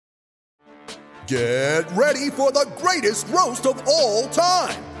Get ready for the greatest roast of all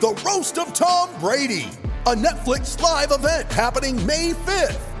time, the Roast of Tom Brady, a Netflix live event happening May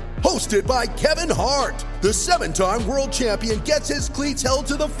 5th. Hosted by Kevin Hart, the 7-time world champion gets his cleats held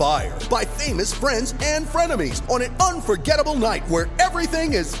to the fire by famous friends and frenemies on an unforgettable night where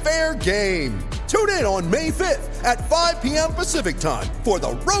everything is fair game. Tune in on May 5th at 5 p.m. Pacific time for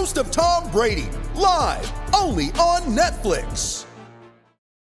the Roast of Tom Brady, live only on Netflix.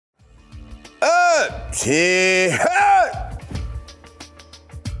 I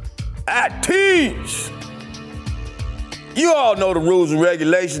teach. You all know the rules and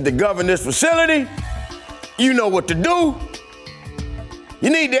regulations that govern this facility. You know what to do. You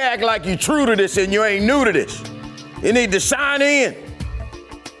need to act like you're true to this and you ain't new to this. You need to sign in.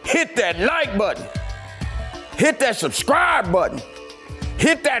 Hit that like button. Hit that subscribe button.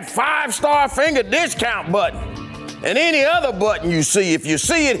 Hit that 5-star finger discount button. And any other button you see. If you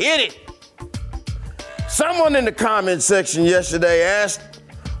see it, hit it. Someone in the comment section yesterday asked,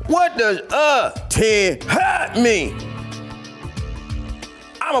 what does 10 mean?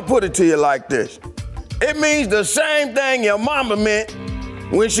 I'm gonna put it to you like this. It means the same thing your mama meant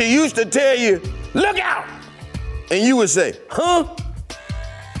when she used to tell you, look out, and you would say, huh?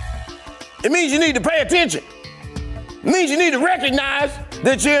 It means you need to pay attention. It means you need to recognize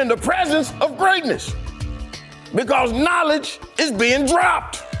that you're in the presence of greatness because knowledge is being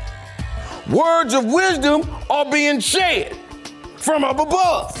dropped. Words of wisdom are being shed from up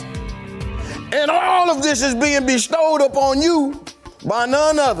above. And all of this is being bestowed upon you by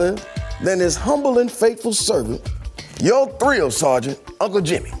none other than his humble and faithful servant, your thrill sergeant, Uncle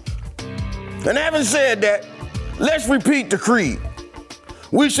Jimmy. And having said that, let's repeat the creed.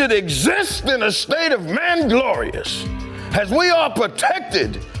 We should exist in a state of man glorious as we are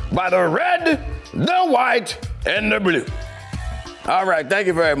protected by the red, the white, and the blue. All right, thank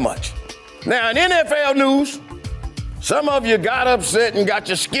you very much. Now, in NFL news, some of you got upset and got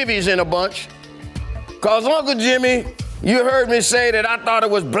your skivvies in a bunch because Uncle Jimmy, you heard me say that I thought it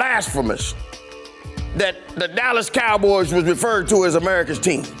was blasphemous that the Dallas Cowboys was referred to as America's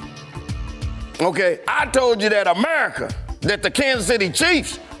team. Okay, I told you that that the Kansas City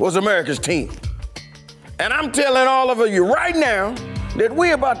Chiefs was America's team. And I'm telling all of you right now that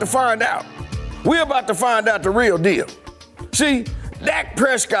we're about to find out. We're about to find out the real deal. See, Dak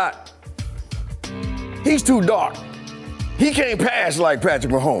Prescott, he's too dark. He can't pass like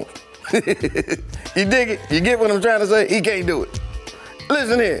Patrick Mahomes. You dig it? You get what I'm trying to say? He can't do it.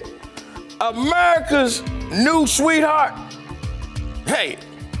 Listen here. America's new sweetheart. Hey,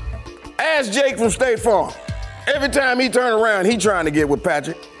 ask Jake from State Farm. Every time he turn around, he trying to get with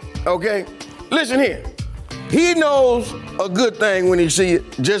Patrick. Okay? Listen here. He knows a good thing when he see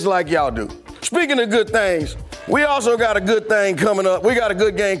it, just like y'all do. Speaking of good things, we also got a good thing coming up. We got a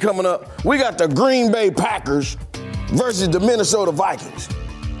good game coming up. We got the Green Bay Packers versus the Minnesota Vikings.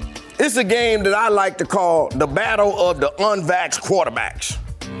 It's a game that I like to call the battle of the unvaxxed quarterbacks.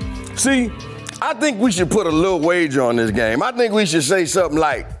 See, I think we should put a little wager on this game. I think we should say something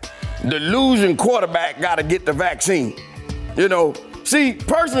like, the losing quarterback got to get the vaccine. You know, see,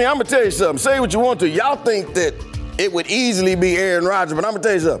 personally, I'm going to tell you something. Say what you want to. Y'all think that it would easily be Aaron Rodgers, but I'm going to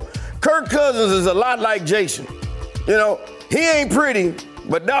tell you something. Kirk Cousins is a lot like Jason. You know, he ain't pretty,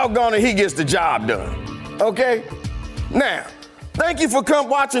 but doggone it, he gets the job done. Okay? Now, thank you for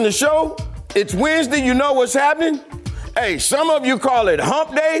watching the show. It's Wednesday, you know what's happening. Hey, some of you call it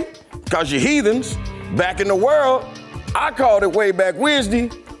hump day because you're heathens. Back in the world, I called it way back Wednesday,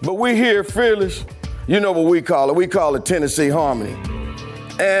 but we here fearless. You know what we call it. We call it Tennessee Harmony.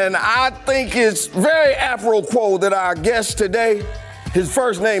 And I think it's very apropos that our guest today, his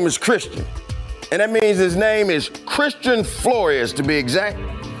first name is Christian. And that means his name is Christian Flores, to be exact.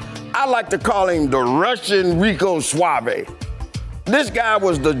 I like to call him the Russian Rico Suave. This guy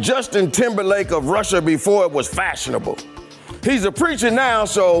was the Justin Timberlake of Russia before it was fashionable. He's a preacher now,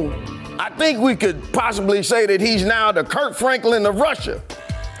 so I think we could possibly say that he's now the Kirk Franklin of Russia.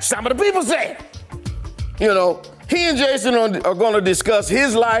 Some of the people say. You know, he and Jason are going to discuss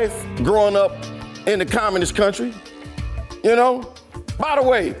his life growing up in the communist country. You know? By the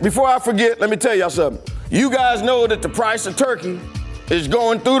way, before I forget, let me tell y'all something. You guys know that the price of turkey is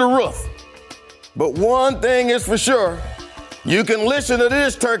going through the roof. But one thing is for sure, you can listen to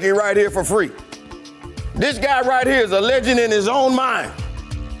this turkey right here for free. This guy right here is a legend in his own mind.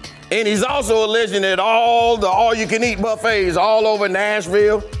 And he's also a legend at all the all-you-can-eat buffets all over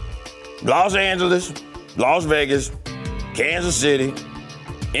Nashville, Los Angeles, Las Vegas, Kansas City,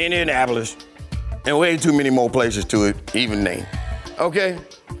 Indianapolis, and way too many more places to even name. Okay?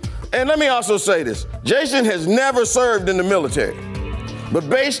 And let me also say this. Jason has never served in the military. But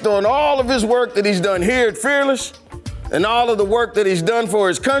based on all of his work that he's done here at Fearless and all of the work that he's done for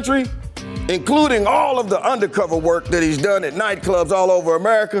his country, including all of the undercover work that he's done at nightclubs all over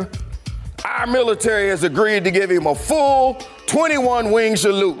America, our military has agreed to give him a full 21-wing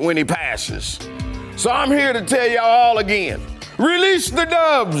salute when he passes. So I'm here to tell y'all all again, release the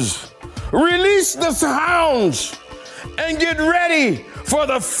doves, release the hounds, and get ready for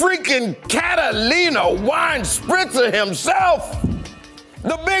the freaking Catalina wine spritzer himself,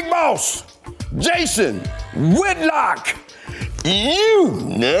 the big boss, Jason Whitlock. You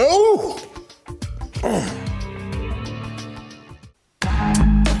know.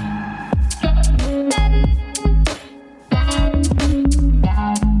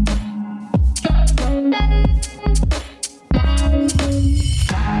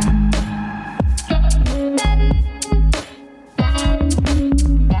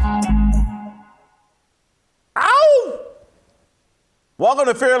 Welcome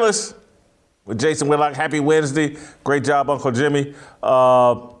to Fearless with Jason Whitlock. Happy Wednesday. Great job, Uncle Jimmy.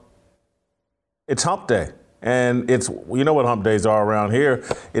 It's Hump Day. And you know what Hump Days are around here.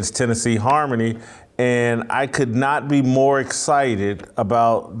 It's Tennessee Harmony. And I could not be more excited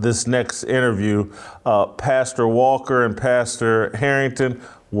about this next interview. Pastor Walker and Pastor Harrington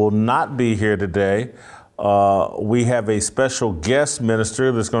will not be here today. We have a special guest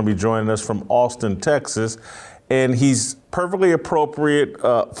minister that's going to be joining us from Austin, Texas. And he's perfectly appropriate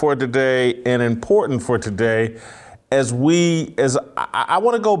for today and important for today as I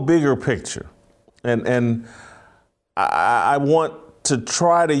want to go bigger picture. And I want to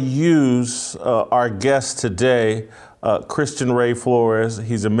try to use our guest today, Christian Ray Flores.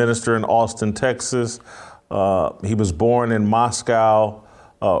 He's a minister in Austin, Texas. He was born in Moscow,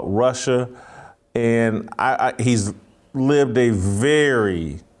 Russia. And he's lived a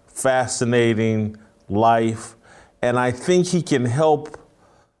very fascinating life. And I think he can help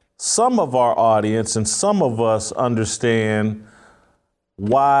some of our audience and some of us understand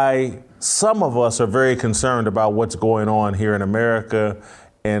why some of us are very concerned about what's going on here in America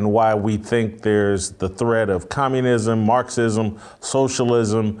and why we think there's the threat of communism, Marxism,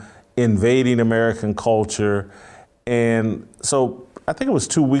 socialism invading American culture. And so I think it was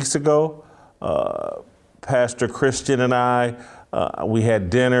 2 weeks ago, Pastor Christian and I, we had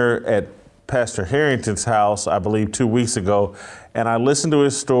dinner at Pastor Harrington's house, I believe 2 weeks ago, and I listened to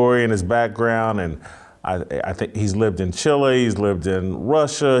his story and his background, and I think he's lived in Chile, he's lived in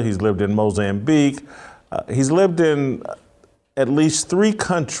Russia, he's lived in Mozambique, he's lived in at least 3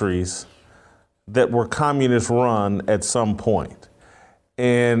 countries that were communist run at some point.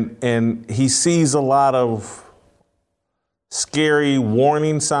 And he sees a lot of scary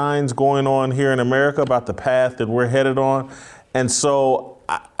warning signs going on here in America about the path that we're headed on. And so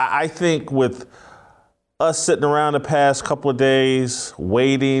I think with us sitting around the past couple of days,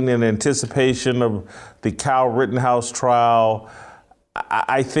 waiting in anticipation of the Kyle Rittenhouse trial,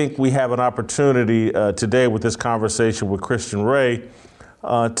 I think we have an opportunity today with this conversation with Christian Ray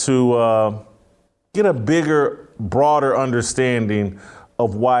to get a bigger, broader understanding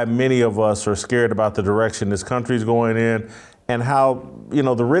of why many of us are scared about the direction this country is going in and how,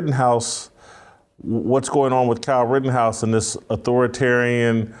 the Rittenhouse, what's going on with Kyle Rittenhouse and this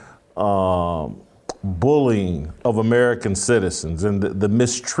authoritarian bullying of American citizens and the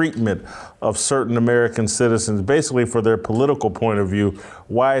mistreatment of certain American citizens, basically for their political point of view,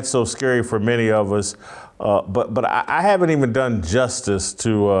 why it's so scary for many of us. But I haven't even done justice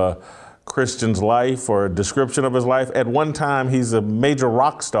to Christian's life or a description of his life. At one time, he's a major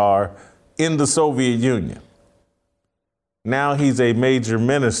rock star in the Soviet Union. Now he's a major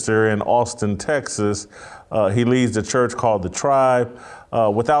minister in Austin, Texas. He leads a church called The Tribe.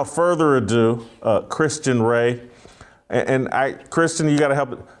 Without further ado, Christian Ray. Christian, you got to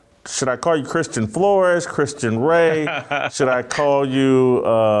help. Should I call you Christian Flores, Christian Ray? Should I call you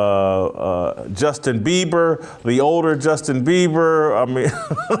Justin Bieber, the older Justin Bieber? I mean,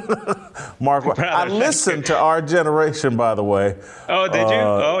 Mark. I listened to Our Generation, by the way. Oh, did you?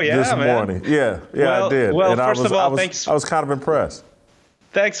 Oh, yeah, this morning. Yeah, I did. Well, and first of all, thanks. I was kind of impressed.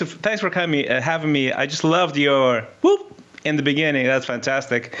 Thanks for having me. I just loved your whoop in the beginning. That's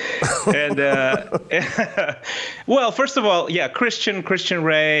fantastic. And well, first of all, yeah, Christian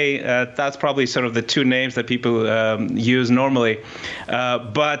Ray. That's probably sort of the 2 names that people use normally.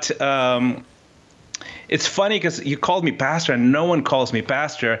 But It's funny because you called me pastor and no one calls me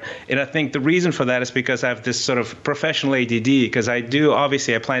pastor. And I think the reason for that is because I have this sort of professional ADD, because I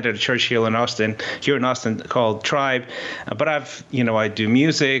planted a church here in Austin called Tribe. But I do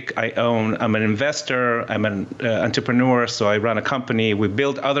music. I'm an investor. I'm an entrepreneur. So I run a company. We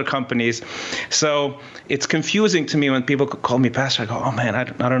build other companies. So it's confusing to me when people call me pastor. I go, oh man, I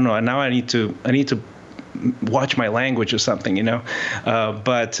don't know. And now I need to watch my language or something,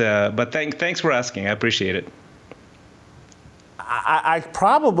 but thanks for asking. I appreciate it. I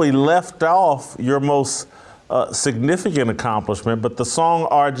probably left off your most significant accomplishment, but the song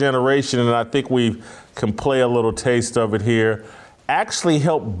Our Generation, and I think we can play a little taste of it here, actually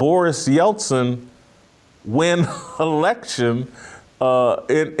helped Boris Yeltsin win election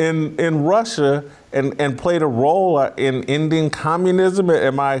in Russia and played a role in ending communism.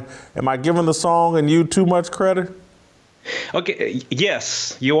 Am I giving the song and you too much credit? Okay,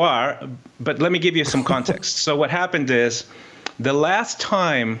 yes, you are. But let me give you some context. So what happened is the last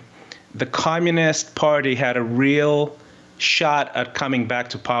time the Communist Party had a real shot at coming back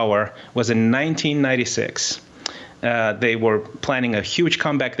to power was in 1996. They were planning a huge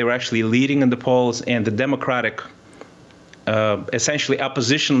comeback. They were actually leading in the polls, and the Democratic essentially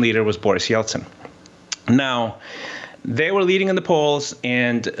opposition leader was Boris Yeltsin. Now, they were leading in the polls,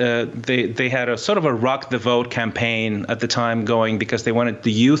 and they had a sort of a rock the vote campaign at the time going, because they wanted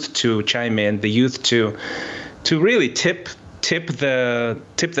the youth to chime in, the youth to really tip the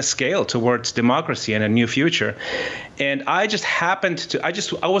scale towards democracy and a new future. And I just happened to,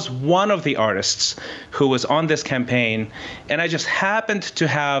 I was one of the artists who was on this campaign, and I just happened to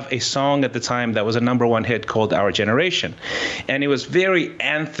have a song at the time that was a #1 hit called Our Generation. And it was very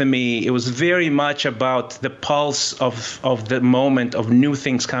anthemy. It was very much about the pulse of the moment, of new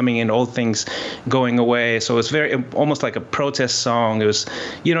things coming in, old things going away. So it was almost like a protest song. It was,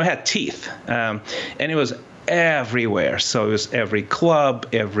 it had teeth. And it was everywhere. So it was every club,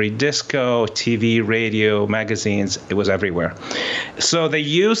 every disco, TV, radio, magazines. It was everywhere. So they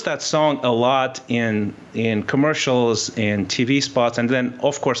used that song a lot in commercials, in TV spots. And then,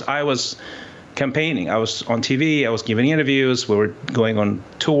 of course, I was campaigning. I was on TV. I was giving interviews. We were going on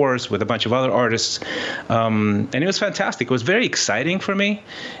tours with a bunch of other artists. And it was fantastic. It was very exciting for me.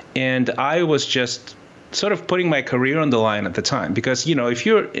 And I was just sort of putting my career on the line at the time, because if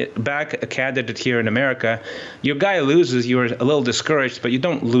you're back a candidate here in America, your guy loses, you're a little discouraged, but you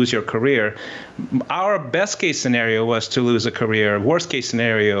don't lose your career. Our best case scenario was to lose a career. Worst case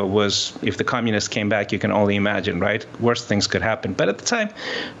scenario was if the communists came back. You can only imagine, right? Worst things could happen. But at the time,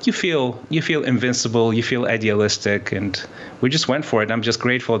 you feel invincible, you feel idealistic, and we just went for it. I'm just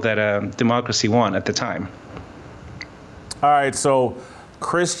grateful that democracy won at the time. All right, so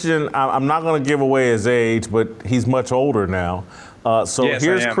Christian, I'm not going to give away his age, but he's much older now. Yes,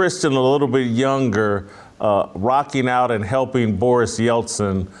 here's Christian, a little bit younger, rocking out and helping Boris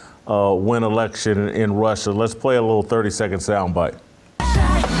Yeltsin win election in Russia. Let's play a little 30-second soundbite.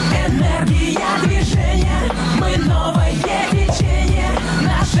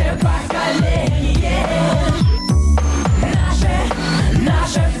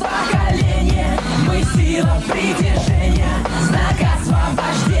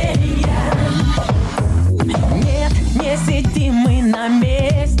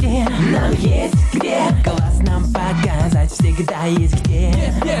 Нам есть где глаз нам показать, всегда есть где.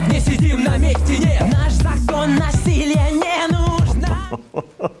 Нет, не сидим на месте, нет. Наш закон насилия не нужно.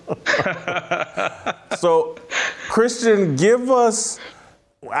 So, Christian, give us.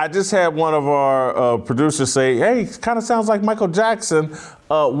 I just had one of our producers say, "Hey, it kind of sounds like Michael Jackson."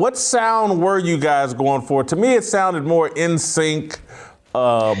 What sound were you guys going for? To me, it sounded more NSYNC,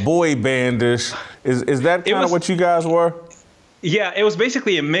 boy bandish. Is that kind of what you guys were? Yeah, it was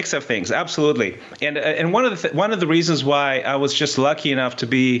basically a mix of things, absolutely. And one of the reasons why I was just lucky enough to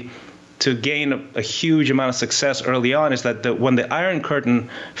gain a huge amount of success early on is that when the Iron Curtain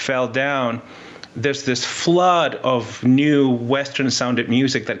fell down, there's this flood of new Western-sounded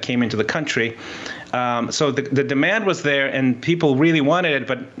music that came into the country. So the demand was there, and people really wanted it,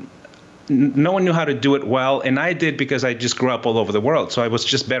 but no one knew how to do it well, and I did because I just grew up all over the world. So I was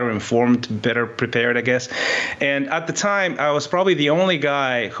just better informed, better prepared, I guess. And at the time, I was probably the only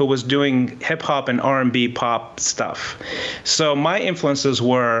guy who was doing hip-hop and R&B pop stuff. So my influences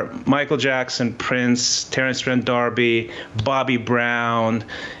were Michael Jackson, Prince, Terence Trent D'Arby, Bobby Brown,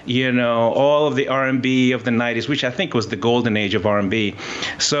 all of the R&B of the 90s, which I think was the golden age of R&B.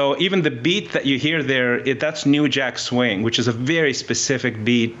 So even the beat that you hear there, that's New Jack Swing, which is a very specific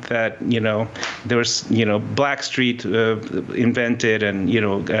beat that, there was, Blackstreet invented, and,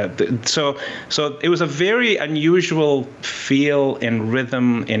 so it was a very unusual feel and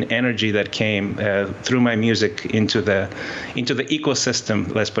rhythm and energy that came through my music into the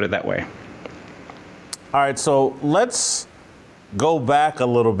ecosystem, let's put it that way. All right, so let's go back a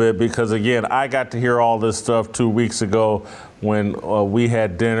little bit, because again, I got to hear all this stuff 2 weeks ago when we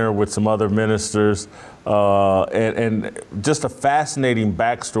had dinner with some other ministers, and just a fascinating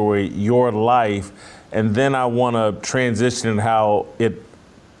backstory, your life, and then I want to transition how it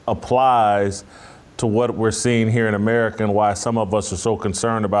applies to what we're seeing here in America and why some of us are so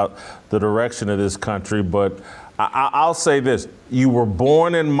concerned about the direction of this country. But I'll say this, you were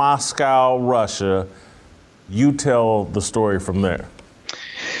born in Moscow, Russia. You tell the story from there.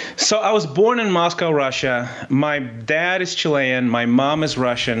 So I was born in Moscow, Russia. My dad is Chilean. My mom is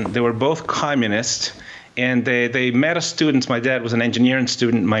Russian. They were both communist. And they met as students. My dad was an engineering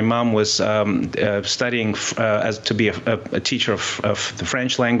student. My mom was studying as to be a teacher of the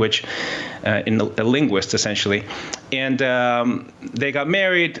French language, a linguist, essentially. And they got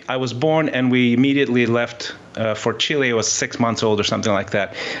married. I was born, and we immediately left for Chile. I was 6 months old or something like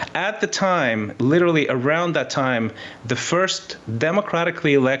that. At the time, literally around that time, the first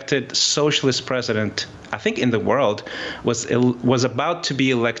democratically elected socialist president, I think in the world, was about to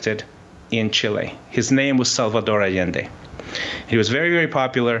be elected in Chile. His name was Salvador Allende. He was very, very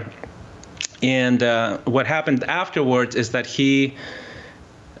popular. And what happened afterwards is that he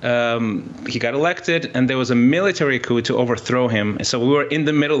got elected, and there was a military coup to overthrow him. So we were in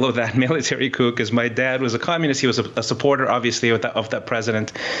the middle of that military coup, because my dad was a communist. He was a supporter, obviously, of that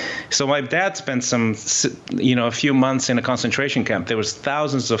president. So my dad spent a few months in a concentration camp. There was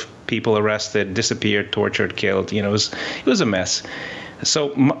thousands of people arrested, disappeared, tortured, killed. It was a mess. So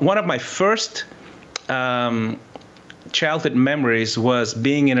one of my first childhood memories was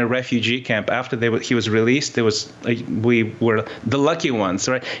being in a refugee camp after he was released. We were the lucky ones,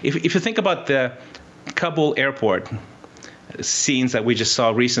 right? If you think about the Kabul airport scenes that we just saw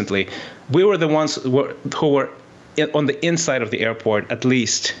recently, we were the ones who were on the inside of the airport, at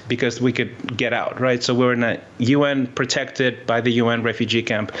least, because we could get out, right? So we were in a UN, protected by the UN refugee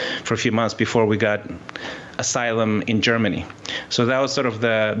camp for a few months before we got asylum in Germany. So that was sort of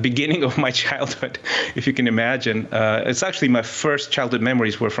the beginning of my childhood, if you can imagine. It's actually my first childhood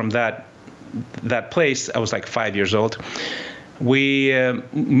memories were from that place. I was like 5 years old. We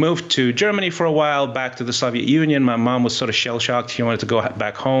moved to Germany for a while, back to the Soviet Union. My mom was sort of shell-shocked. She wanted to go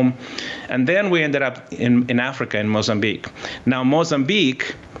back home. And then we ended up in Africa, in Mozambique. Now,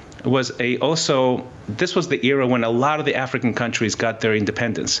 Mozambique was this was the era when a lot of the African countries got their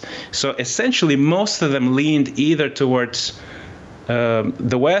independence. So essentially, most of them leaned either towards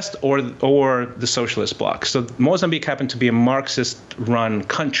the West or the socialist bloc. So Mozambique happened to be a Marxist-run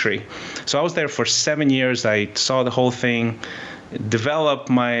country. So I was there for 7 years. I saw the whole thing develop.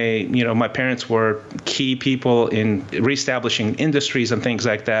 My parents were key people in reestablishing industries and things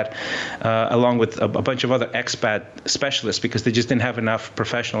like that, along with a bunch of other expat specialists, because they just didn't have enough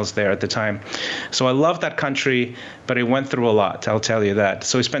professionals there at the time. So I loved that country, but it went through a lot, I'll tell you that.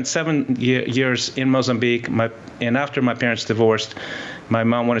 So we spent 7 years in Mozambique, and after my parents divorced, my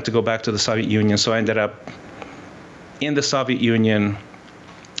mom wanted to go back to the Soviet Union, so I ended up in the Soviet Union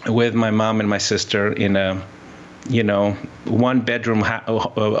with my mom and my sister in a one-bedroom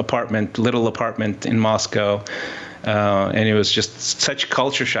little apartment in Moscow, and it was just such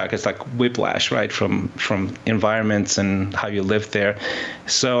culture shock. It's like whiplash, right, from environments and how you live there.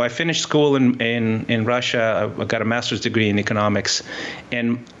 So I finished school in Russia. I got a master's degree in economics,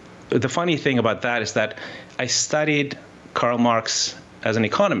 and the funny thing about that is that I studied Karl Marx as an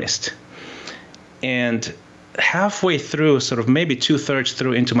economist, and halfway through, sort of maybe 2/3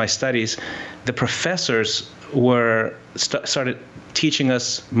 through into my studies, the professors started teaching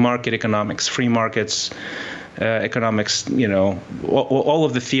us market economics, free markets, economics. All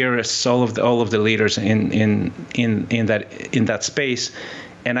of the theorists, all of the leaders in that space.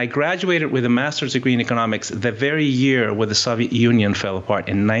 And I graduated with a master's degree in economics the very year where the Soviet Union fell apart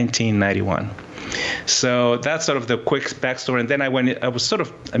in 1991. So that's sort of the quick backstory. And then I was sort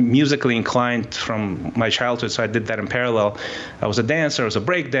of musically inclined from my childhood, so I did that in parallel. I was a dancer, I was a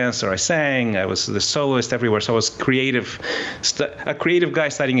break dancer, I sang, I was the soloist everywhere. So I was a creative guy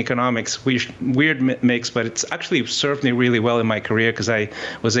studying economics. Weird mix, but it's actually served me really well in my career, because I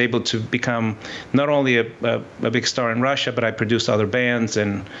was able to become not only a big star in Russia, but I produced other bands,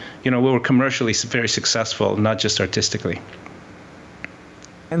 and we were commercially very successful, not just artistically.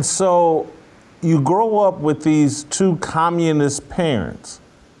 And so you grow up with these two communist parents.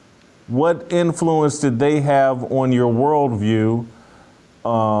 What influence did they have on your worldview?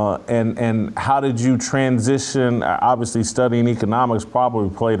 And how did you transition? Obviously, studying economics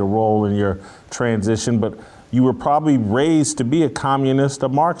probably played a role in your transition, but you were probably raised to be a communist, a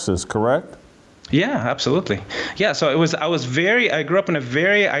Marxist, correct? Yeah, absolutely. Yeah, so I grew up in a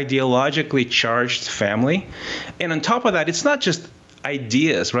very ideologically charged family. And on top of that, it's not just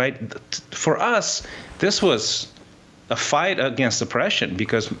ideas, right? For us, this was a fight against oppression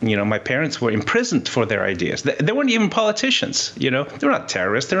because, my parents were imprisoned for their ideas. They weren't even politicians, They're not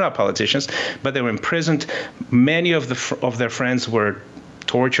terrorists, they're not politicians, but they were imprisoned. Many of their friends were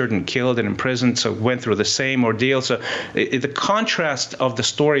tortured and killed and imprisoned, so went through the same ordeal. So the contrast of the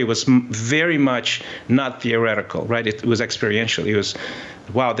story was very much not theoretical, right? It was experiential. It was,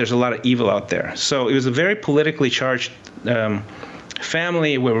 wow, there's a lot of evil out there. So it was a very politically charged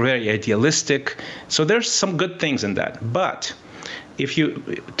family. We were very idealistic. So there's some good things in that. But if you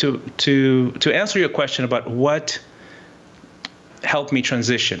to answer your question about what helped me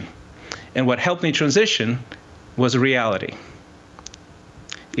transition, and what helped me transition was reality.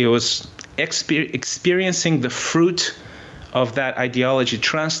 It was experiencing the fruit of that ideology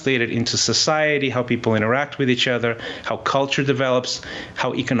translated into society, how people interact with each other, how culture develops,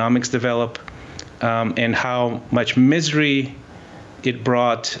 how economics develop, and how much misery it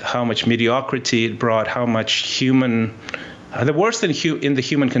brought, how much mediocrity it brought, how much the worst in the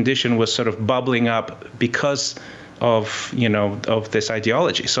human condition was sort of bubbling up because of this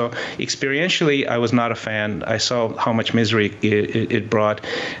ideology. So experientially, I was not a fan. I saw how much misery it brought.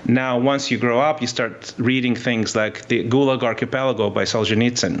 Now, once you grow up, you start reading things like the Gulag Archipelago by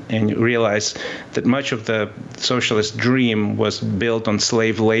Solzhenitsyn, and you realize that much of the socialist dream was built on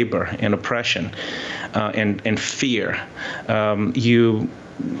slave labor and oppression and fear. You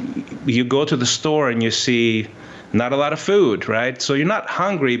go to the store and you see not a lot of food, right? So you're not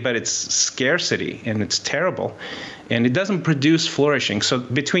hungry, but it's scarcity and it's terrible. And it doesn't produce flourishing. So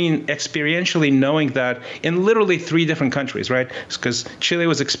between experientially knowing that in literally 3 different countries, right? Because Chile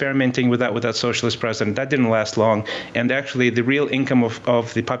was experimenting with that socialist president. That didn't last long. And actually the real income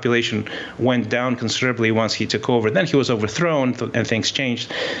of the population went down considerably once he took over. Then he was overthrown and things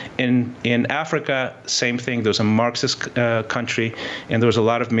changed. In Africa, same thing. There was a Marxist country and there was a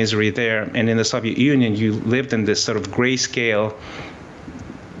lot of misery there. And in the Soviet Union, you lived in this sort of grayscale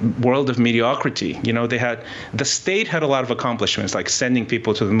world of mediocrity. The state had a lot of accomplishments, like sending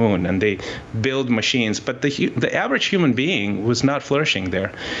people to the moon, and they build machines, but the average human being was not flourishing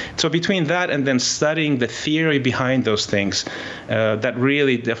there. So between that and then studying the theory behind those things, that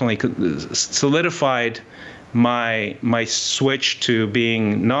really definitely solidified my switch to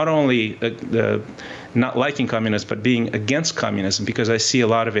being not only not liking communism, but being against communism, because I see a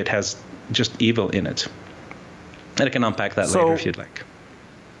lot of it has just evil in it. And I can unpack that later if you'd like.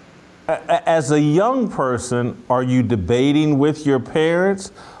 As a young person, are you debating with your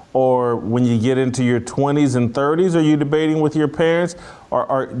parents? Or when you get into your 20s and 30s, are you debating with your parents?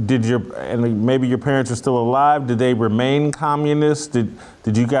 Or and maybe your parents are still alive, did they remain communists? Did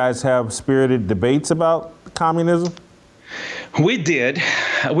you guys have spirited debates about communism? We did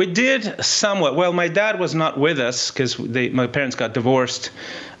somewhat. Well, my dad was not with us because my parents got divorced,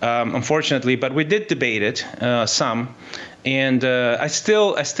 unfortunately, but we did debate it some. And I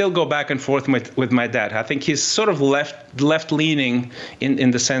still go back and forth with my dad. I think he's sort of left-leaning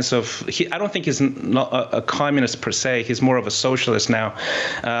in the sense of I don't think he's not a communist per se. He's more of a socialist now.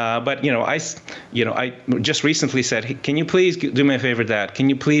 But I just recently said, hey, can you please do me a favor, Dad? Can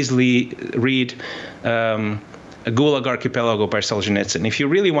you please read Gulag Archipelago by Solzhenitsyn? If you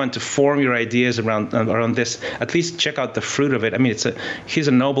really want to form your ideas around this, at least check out the fruit of it. I mean, he's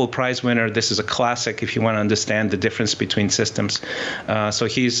a Nobel Prize winner. This is a classic if you want to understand the difference between systems. So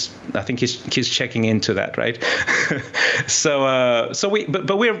I think he's checking into that, right? So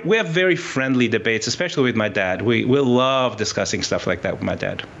we have very friendly debates, especially with my dad. We love discussing stuff like that with my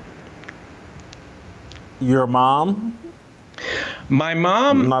dad. Your mom? My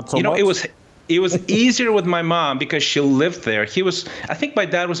mom, not so much? It was easier with my mom because she lived there. I think my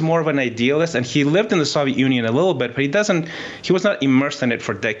dad was more of an idealist, and he lived in the Soviet Union a little bit, but he was not immersed in it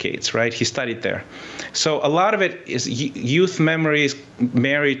for decades, right? He studied there. So a lot of it is youth memories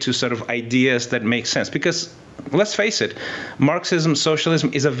married to sort of ideas that make sense. Because let's face it, Marxism, socialism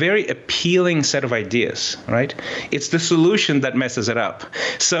is a very appealing set of ideas, right? It's the solution that messes it up.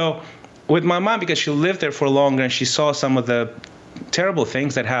 So with my mom, because she lived there for longer and she saw some of the terrible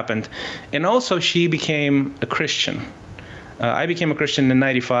things that happened, and also she became a Christian. I became a Christian in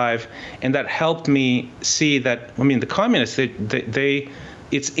 '95, and that helped me see that. I mean, the communists,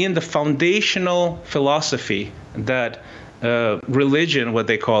 it's in the foundational philosophy that religion, what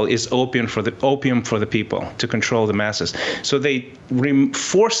they call, is opium for the people to control the masses. So they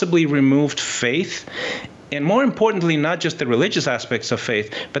forcibly removed faith, and more importantly, not just the religious aspects of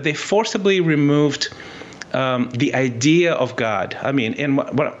faith, but they forcibly removed the idea of God. I mean,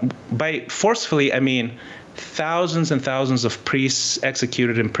 by forcefully, I mean thousands and thousands of priests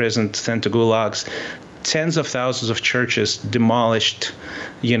executed, imprisoned, sent to gulags, tens of thousands of churches demolished,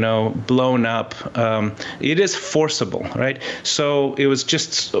 blown up. It is forcible, right? So it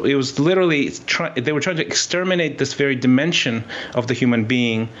was literally, they were trying to exterminate this very dimension of the human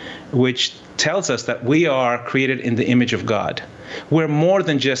being, which tells us that we are created in the image of God. We're more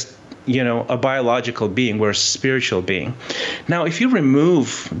than just a biological being. We're a spiritual being. Now, if you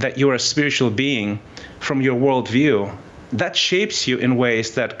remove that you're a spiritual being from your worldview, that shapes you in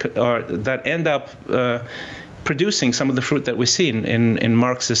ways that end up producing some of the fruit that we see in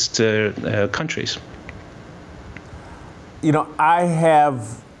Marxist countries.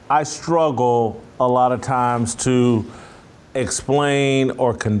 I struggle a lot of times to explain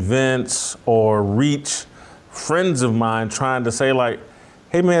or convince or reach friends of mine trying to say, like,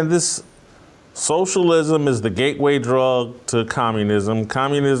 hey man, this socialism is the gateway drug to communism.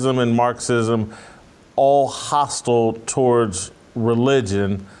 Communism and Marxism, all hostile towards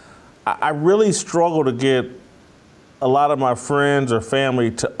religion. I really struggle to get a lot of my friends or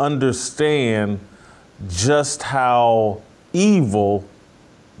family to understand just how evil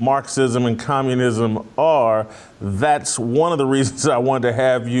Marxism and communism are. That's one of the reasons I wanted to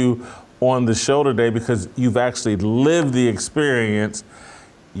have you on the show today, because you've actually lived the experience.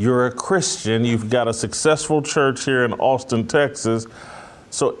 You're a Christian. You've got a successful church here in Austin, Texas.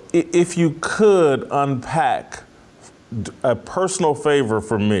 So if you could unpack a personal favor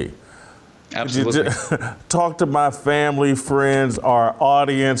for me. Absolutely. Talk to my family, friends, our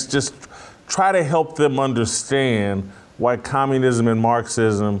audience, just try to help them understand why communism and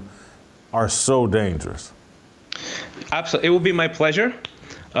Marxism are so dangerous. Absolutely. It will be my pleasure.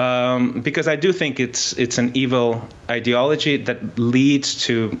 Because I do think it's an evil ideology that leads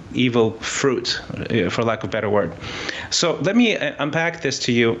to evil fruit, for lack of a better word. So let me unpack this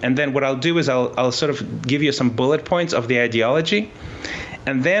to you, and then what I'll do is I'll sort of give you some bullet points of the ideology,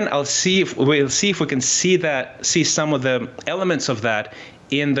 and then we'll see if we can see some of the elements of that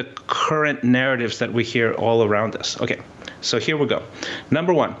in the current narratives that we hear all around us. Okay, so here we go.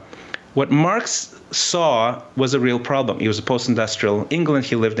 Number one, what Marx saw was a real problem. He was a post-industrial England.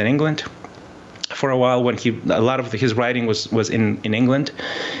 He lived in England for a while when a lot of his writing was in England.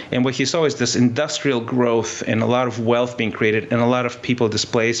 And what he saw is this industrial growth and a lot of wealth being created and a lot of people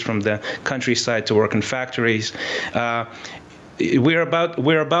displaced from the countryside to work in factories. We're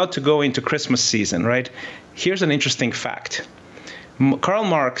about to go into Christmas season, right? Here's an interesting fact. Karl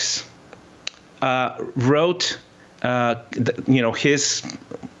Marx wrote his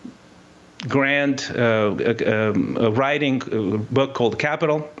grand writing book called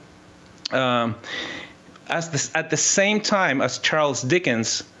Capital at the same time as Charles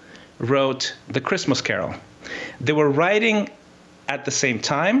Dickens wrote The Christmas Carol. They were writing at the same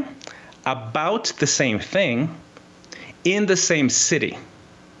time about the same thing in the same city.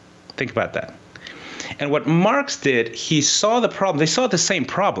 Think about that. And what Marx did, he saw the problem. They saw the same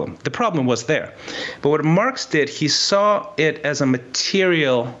problem. The problem was there. But what Marx did, he saw it as a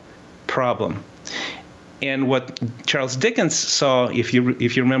material problem. And what Charles Dickens saw, if you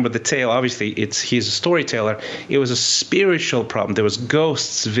remember the tale, obviously he's a storyteller. It was a spiritual problem. There was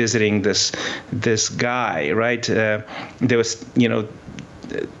ghosts visiting this guy, right? There was,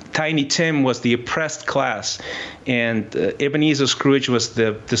 Tiny Tim was the oppressed class, and Ebenezer Scrooge was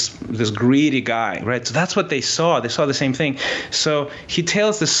this greedy guy, right? So that's what they saw. They saw the same thing. So he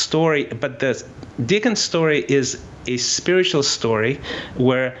tells this story, but the Dickens story is a spiritual story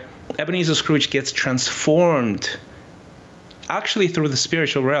where Ebenezer Scrooge gets transformed actually through the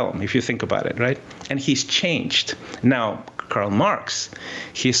spiritual realm, if you think about it, right? And he's changed. Now, Karl Marx,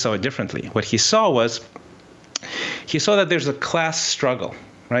 he saw it differently. What he saw that there's a class struggle,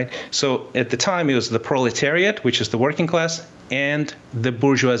 right? So at the time, it was the proletariat, which is the working class, and the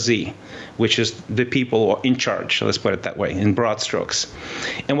bourgeoisie, which is the people in charge. So let's put it that way, in broad strokes.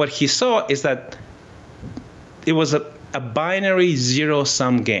 And what he saw is that it was a binary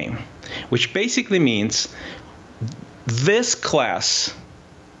zero-sum game, which basically means this class,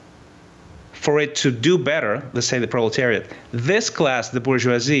 for it to do better, let's say the proletariat, this class, the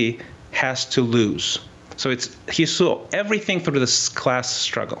bourgeoisie, has to lose. So he saw everything through this class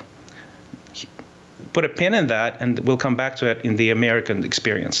struggle. Put a pin in that, and we'll come back to it in the American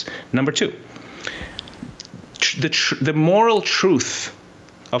experience. Number two, the moral truth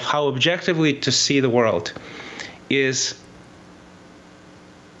of how objectively to see the world is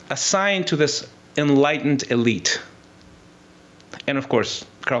assigned to this enlightened elite. And of course,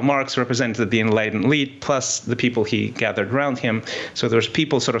 Karl Marx represented the enlightened elite plus the people he gathered around him. So there's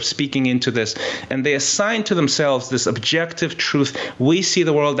people sort of speaking into this, and they assign to themselves this objective truth. We see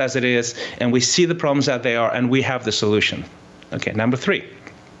the world as it is, and we see the problems that they are, and we have the solution. Okay, number 3.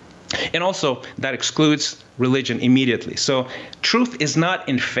 And also, that excludes religion immediately. So truth is not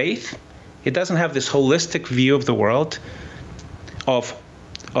in faith. It doesn't have this holistic view of the world,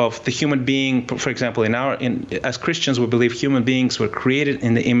 of the human being. For example, as Christians, we believe human beings were created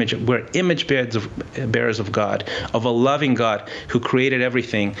in the image, we're image bearers of God, of a loving God who created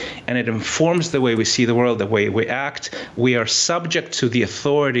everything, and it informs the way we see the world, the way we act. We are subject to the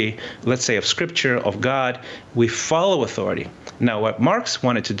authority, let's say, of Scripture, of God. We follow authority. Now, what Marx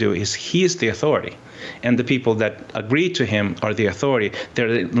wanted to do is he is the authority, and the people that agree to him are the authority.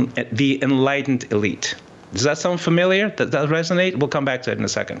 They're the enlightened elite. Does that sound familiar? Does that resonate? We'll come back to it in a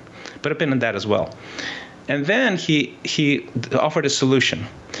second. But I've been in that as well. And then he offered a solution.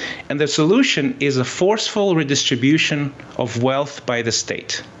 And the solution is a forceful redistribution of wealth by the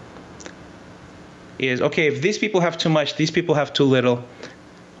state. Okay, if these people have too much, these people have too little,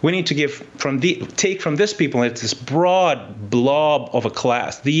 we need to take from this people. It's this broad blob of a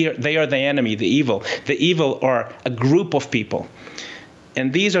class. They are the enemy, the evil. The evil are a group of people.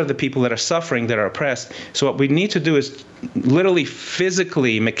 And these are the people that are suffering, that are oppressed. So what we need to do is literally,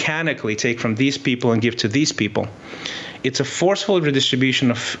 physically, mechanically take from these people and give to these people. It's a forceful redistribution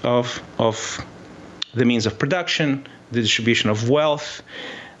of the means of production, the distribution of wealth.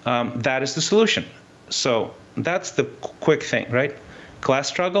 That is the solution. So that's the quick thing, right? Class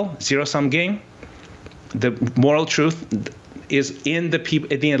struggle, zero-sum game. The moral truth is in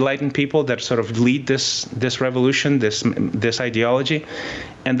the enlightened people that sort of lead this revolution, this ideology,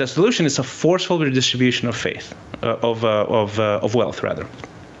 and the solution is a forceful redistribution of faith, of wealth rather.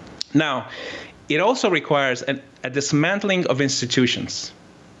 Now, it also requires a dismantling of institutions.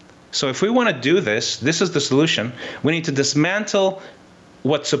 So if we want to do this is the solution. We need to dismantle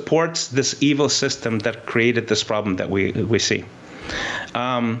what supports this evil system that created this problem that we see.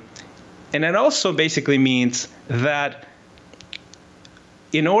 And it also basically means that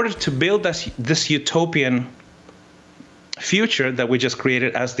in order to build this utopian future that we just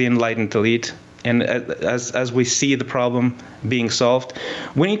created as the enlightened elite, and as we see the problem being solved,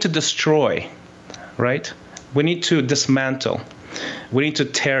 we need to destroy, right? We need to dismantle. We need to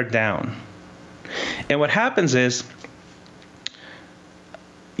tear down. And what happens is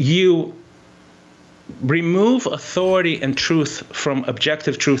you remove authority and truth from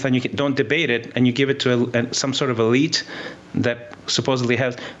objective truth, and you don't debate it, and you give it to some sort of elite that supposedly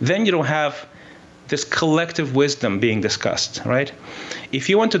has, then you don't have this collective wisdom being discussed, right? If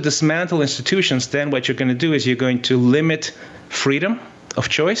you want to dismantle institutions, then what you're going to do is you're going to limit freedom of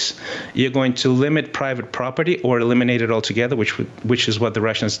choice. You're going to limit private property or eliminate it altogether, which is what the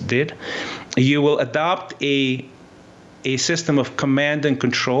Russians did. You will adopt a system of command and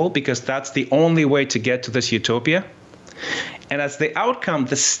control, because that's the only way to get to this utopia. And as the outcome,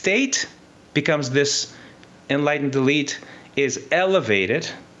 the state becomes this enlightened elite, is elevated,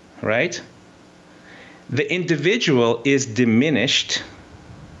 right? The individual is diminished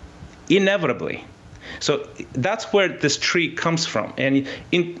inevitably. So that's where this tree comes from. And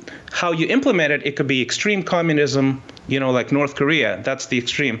in how you implement it, it could be extreme communism, like North Korea. That's the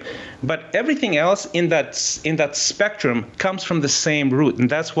extreme. But everything else in that spectrum comes from the same root. And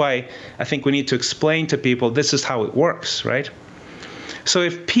that's why I think we need to explain to people this is how it works, right? So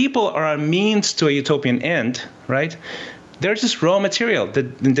if people are a means to a utopian end, right, they're just raw material.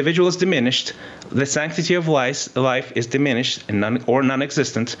 The individual is diminished. The sanctity of life is diminished or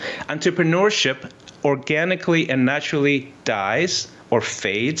non-existent. Entrepreneurship organically and naturally dies or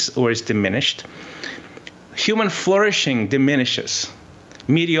fades or is diminished. Human flourishing diminishes.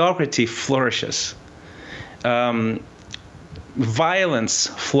 Mediocrity flourishes. Violence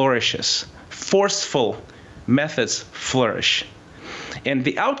flourishes. Forceful methods flourish. And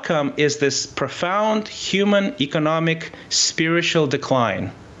the outcome is this profound human, economic, spiritual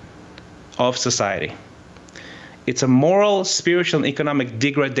decline of society. It's a moral, spiritual, and economic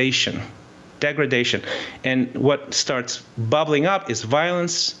degradation. And what starts bubbling up is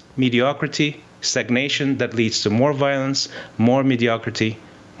violence, mediocrity, stagnation that leads to more violence, more mediocrity,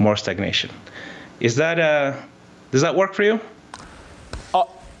 more stagnation. Does that work for you?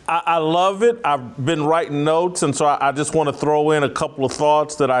 I love it. I've been writing notes, and so I just want to throw in a couple of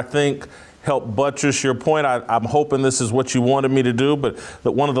thoughts that I think help buttress your point. I'm hoping this is what you wanted me to do, but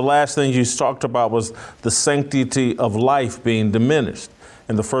one of the last things you talked about was the sanctity of life being diminished.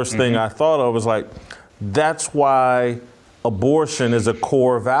 And the first thing I thought of was that's why abortion is a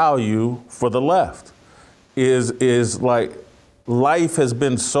core value for the left. Is like life has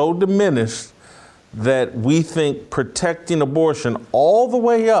been so diminished that we think protecting abortion all the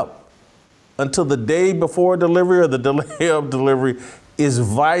way up until the day before delivery or the delay of delivery is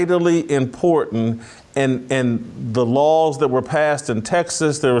vitally important. And the laws that were passed in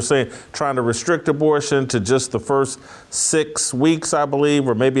Texas, they were saying trying to restrict abortion to just the first 6 weeks, I believe,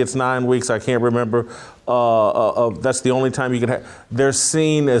 or maybe it's 9 weeks, I can't remember. That's the only time you can have. They're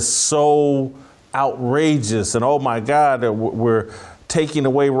seen as so outrageous and, oh my God, we're taking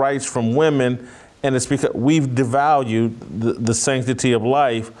away rights from women. And it's because we've devalued the sanctity of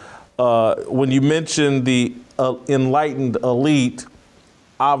life. When you mention the enlightened elite,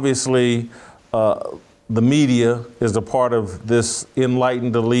 obviously, the media is a part of this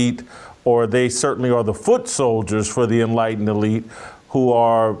enlightened elite, or they certainly are the foot soldiers for the enlightened elite, who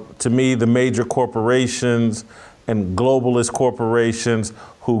are, to me, the major corporations and globalist corporations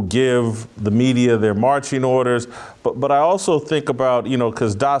who give the media their marching orders. But I also think about,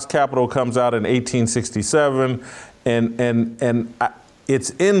 because Das Kapital comes out in 1867, and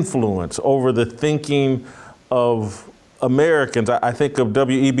its influence over the thinking of Americans. I think of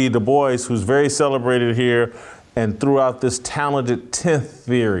W.E.B. Du Bois, who's very celebrated here and throughout this talented 10th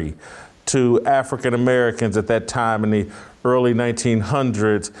theory to African Americans at that time in the early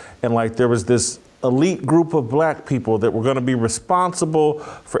 1900s. And like there was this elite group of black people that were going to be responsible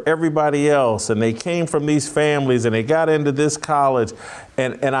for everybody else. And they came from these families and they got into this college.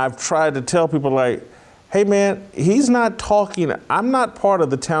 And I've tried to tell people like, hey man, he's not talking, I'm not part of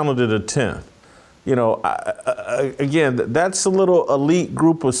the talented of 10th. Again, that's a little elite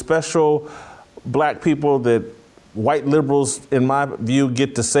group of special black people that white liberals, in my view,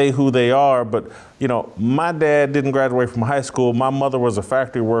 get to say who they are. But, my dad didn't graduate from high school. My mother was a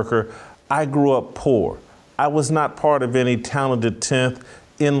factory worker. I grew up poor. I was not part of any talented 10th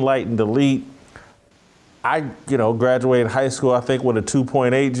enlightened elite. I, graduated high school, I think, with a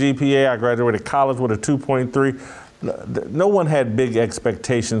 2.8 GPA. I graduated college with a 2.3. No one had big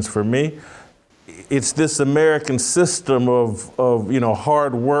expectations for me. It's this American system of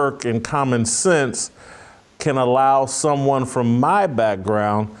hard work and common sense can allow someone from my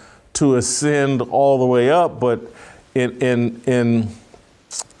background to ascend all the way up. But in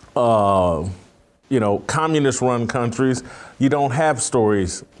communist-run countries, you don't have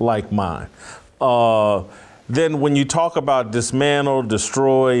stories like mine. Then when you talk about dismantle,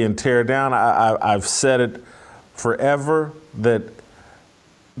 destroy, and tear down, I've said it forever that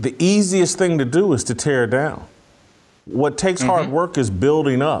the easiest thing to do is to tear down. What takes hard work is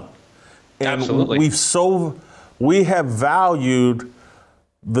building up. And absolutely. We have valued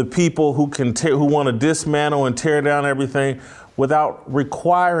the people who want to dismantle and tear down everything without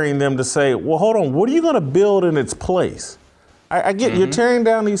requiring them to say, well, hold on, what are you going to build in its place? I get you're tearing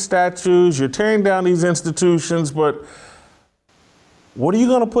down these statues, you're tearing down these institutions, but what are you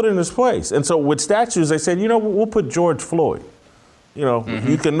going to put in its place? And so with statues, they said, we'll put George Floyd.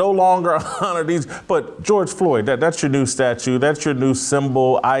 You can no longer honor these, but George Floyd, that's your new statue, that's your new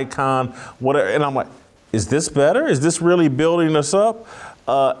symbol, icon, whatever. And I'm like, is this better? Is this really building us up?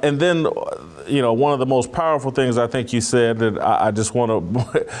 And then, one of the most powerful things I think you said that I just want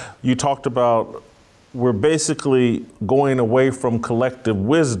to, you talked about, we're basically going away from collective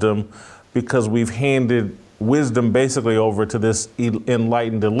wisdom because we've handed wisdom basically over to this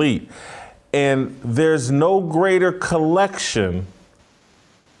enlightened elite. And there's no greater collection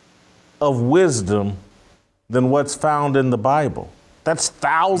of wisdom than what's found in the Bible. That's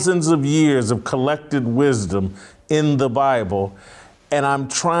thousands of years of collected wisdom in the Bible. And I'm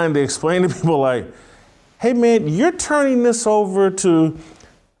trying to explain to people like, hey man, you're turning this over to,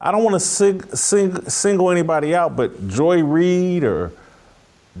 I don't want to single anybody out, but Joy Reid or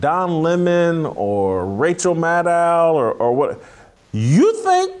Don Lemon or Rachel Maddow or what. You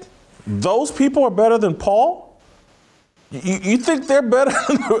think those people are better than Paul? You think they're better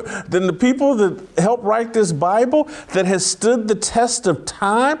than the people that helped write this Bible that has stood the test of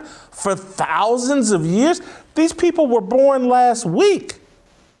time for thousands of years? These people were born last week.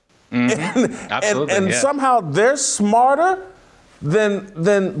 Absolutely, and somehow they're smarter than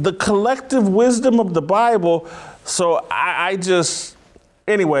the collective wisdom of the Bible. So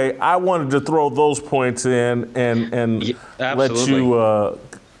anyway, I wanted to throw those points in and let you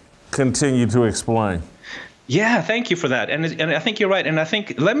continue to explain. Yeah, thank you for that. And I think you're right. And I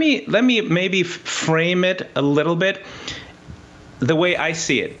think let me maybe frame it a little bit the way I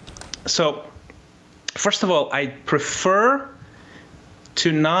see it. So first of all, I prefer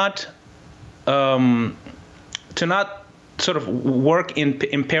to not sort of work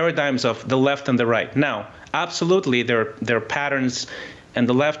in paradigms of the left and the right. Now, absolutely, there are patterns and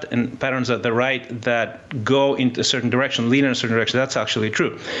the left and patterns of the right that go into a certain direction, lean in a certain direction. That's actually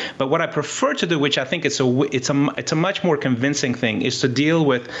true. But what I prefer to do, which I think it's a much more convincing thing, is to deal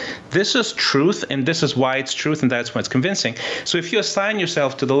with this is truth and this is why it's truth and that's why it's convincing. So if you assign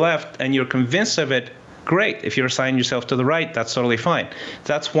yourself to the left and you're convinced of it, great. If you're assigning yourself to the right, that's totally fine.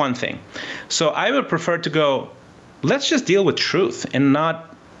 That's one thing. So I would prefer to go, let's just deal with truth and not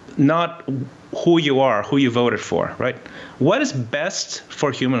who you are, who you voted for, right? What is best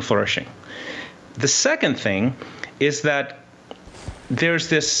for human flourishing? The second thing is that there's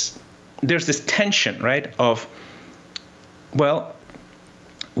this tension, right? Of, well,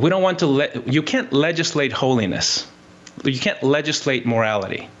 we don't want to you can't legislate holiness. You can't legislate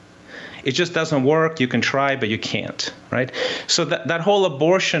morality. It just doesn't work. You can try, but you can't, right? So that whole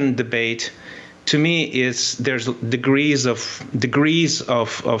abortion debate, to me, there's degrees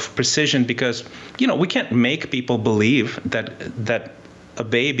of precision, because we can't make people believe that a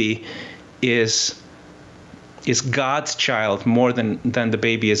baby is God's child more than the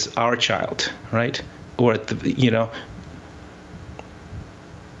baby is our child, right? Or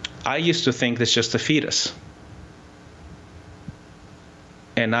I used to think that's just a fetus.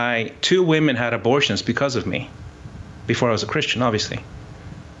 And 2 women had abortions because of me, before I was a Christian, obviously.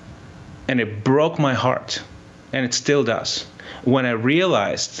 And it broke my heart, and it still does. When I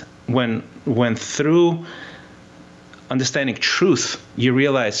realized, when through understanding truth, you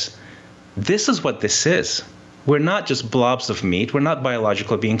realize this is what this is. We're not just blobs of meat. We're not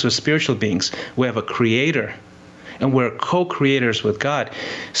biological beings. We're spiritual beings. We have a creator, and we're co-creators with God.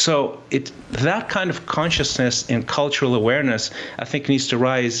 So that kind of consciousness and cultural awareness, I think, needs to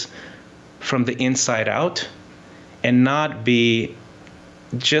rise from the inside out and not be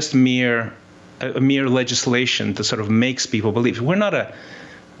just mere legislation that sort of makes people believe. We're not a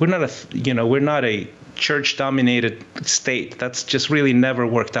church-dominated state. That's just really never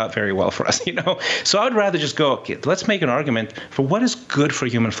worked out very well for us, So I would rather just go, okay, let's make an argument for what is good for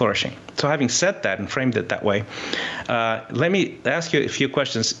human flourishing. So having said that and framed it that way, let me ask you a few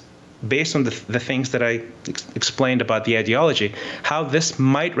questions based on the things that I explained about the ideology, how this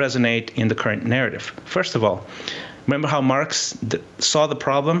might resonate in the current narrative. First of all, remember how Marx saw the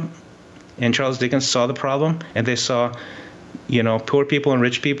problem and Charles Dickens saw the problem, and they saw, poor people and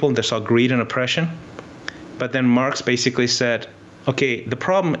rich people, and they saw greed and oppression. But then Marx basically said, okay, the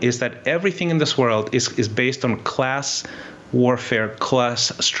problem is that everything in this world is based on class warfare,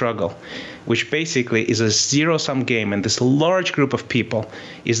 class struggle, which basically is a zero-sum game. And this large group of people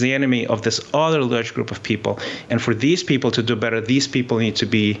is the enemy of this other large group of people. And for these people to do better, these people need to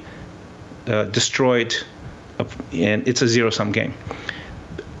be destroyed. And it's a zero-sum game.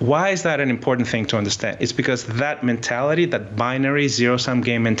 Why is that an important thing to understand? It's because that mentality, that binary zero-sum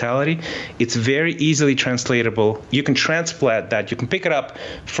game mentality, it's very easily translatable. You can transplant that. You can pick it up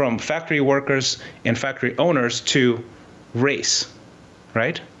from factory workers and factory owners to race,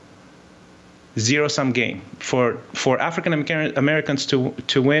 right? Zero-sum game. For African Americans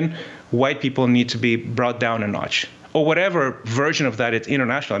to win, white people need to be brought down a notch, or whatever version of that is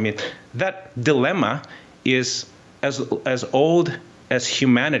international. I mean, that dilemma is as old as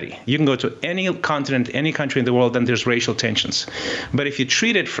humanity. You can go to any continent, any country in the world, and there's racial tensions. But if you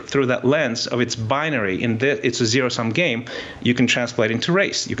treat it through that lens of its binary, it's a zero-sum game, you can transplant into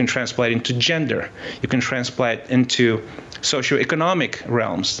race, you can transplant into gender, you can transplant into socioeconomic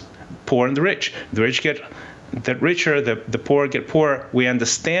realms, poor and the rich. The rich get richer, the poor get poorer. We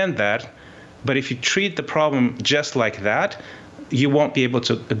understand that. But if you treat the problem just like that, you won't be able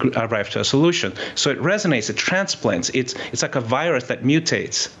to arrive to a solution. So it resonates, it transplants. It's like a virus that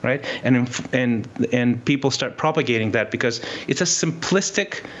mutates, right? And people start propagating that because it's a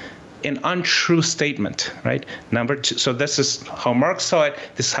simplistic and untrue statement, right? Number two. So this is how Marx saw it.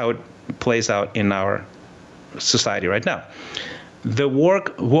 This is how it plays out in our society right now. The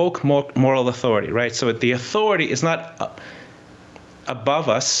woke moral authority, right? So the authority is not above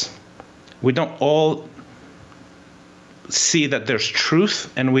us. We don't all see that there's truth,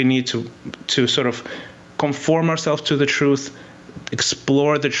 and we need to sort of conform ourselves to the truth,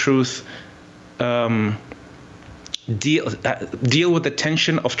 explore the truth, deal with the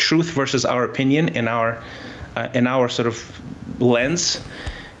tension of truth versus our opinion in our sort of lens.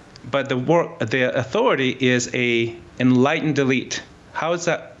 But the authority is a enlightened elite. How does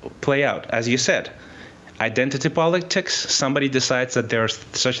that play out? As you said, identity politics, somebody decides that there's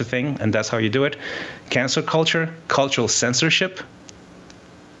such a thing, and that's how you do it. Cancel culture, cultural censorship,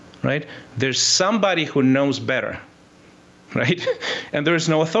 right? There's somebody who knows better, right? And there is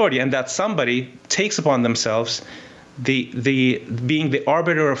no authority, and that somebody takes upon themselves being the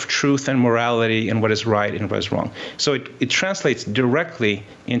arbiter of truth and morality and what is right and what is wrong. So it translates directly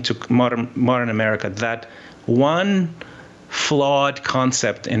into modern America, that one flawed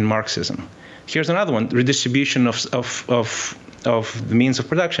concept in Marxism. Here's another one: redistribution of the means of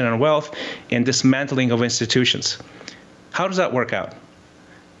production and wealth and dismantling of institutions. How does that work out?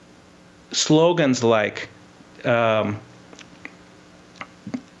 Slogans like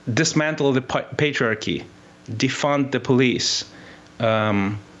dismantle the patriarchy, defund the police,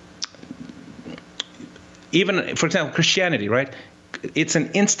 even, for example, Christianity, right? It's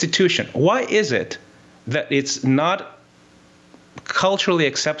an institution. Why is it that it's not culturally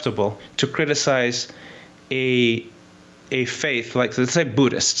acceptable to criticize a faith, like, let's say,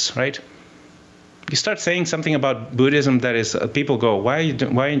 Buddhists, right? You start saying something about Buddhism that is, people go, why are you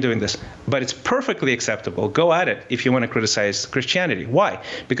doing this? But it's perfectly acceptable. Go at it if you want to criticize Christianity. Why?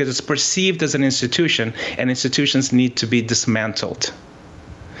 Because it's perceived as an institution, and institutions need to be dismantled.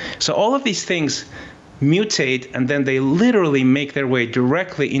 So all of these things mutate, and then they literally make their way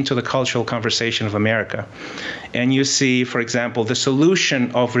directly into the cultural conversation of America. And you see, for example, the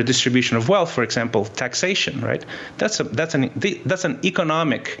solution of redistribution of wealth, for example, taxation, right? That's an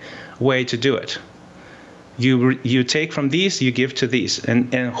economic way to do it. You take from these, you give to these.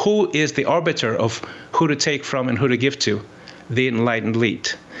 And who is the arbiter of who to take from and who to give to? The enlightened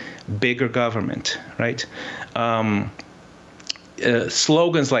elite, bigger government, right?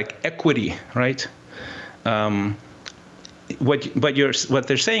 Slogans like equity, right? What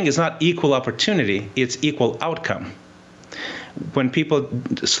they're saying is not equal opportunity, it's equal outcome. When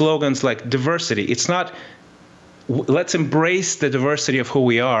slogans like diversity, it's not, let's embrace the diversity of who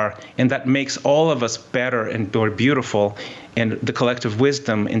we are, and that makes all of us better and more beautiful, and the collective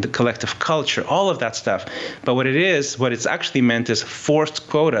wisdom and the collective culture, all of that stuff. But what it's actually meant is forced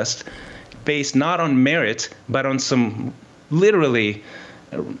quotas based not on merit, but on some literally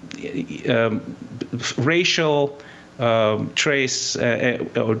racial trace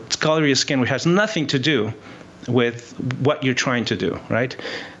or color of skin, which has nothing to do with what you're trying to do, right?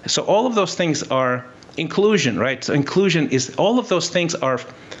 So all of those things are inclusion, right? So inclusion is, all of those things are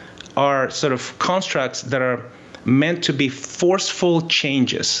sort of constructs that are meant to be forceful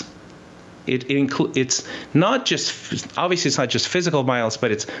changes. It's not just, obviously it's not just physical violence,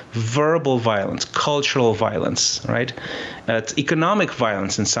 but it's verbal violence, cultural violence, right? It's economic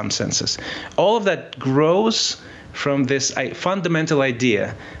violence in some senses. All of that grows from this fundamental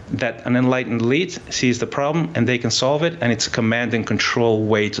idea that an enlightened elite sees the problem and they can solve it, and it's a command and control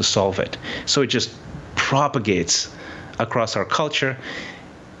way to solve it. So it just propagates across our culture.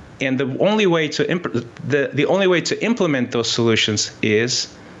 And the only way to implement those solutions is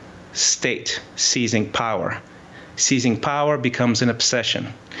state seizing power. Seizing power becomes an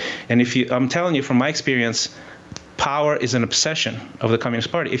obsession. And I'm telling you from my experience, power is an obsession of the Communist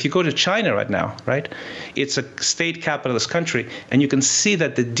Party. If you go to China right now, right, it's a state capitalist country, and you can see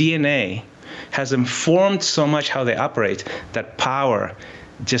that the DNA has informed so much how they operate that power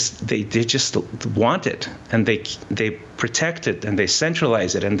they just want it, and they protect it, and they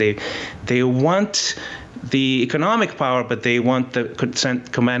centralize it, and they want the economic power, but they want the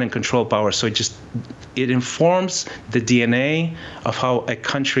command and control power. So it informs the DNA of how a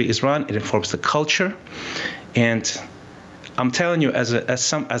country is run. It informs the culture. And I'm telling you, as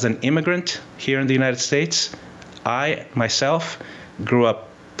an immigrant here in the United States, I myself grew up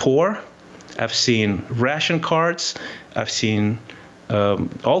poor. I've seen ration cards. I've seen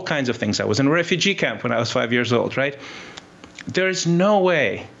all kinds of things. I was in a refugee camp when I was 5 years old, right? There is no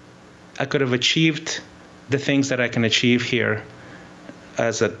way I could have achieved the things that I can achieve here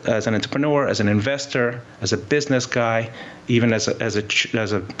as an entrepreneur, as an investor, as a business guy, even as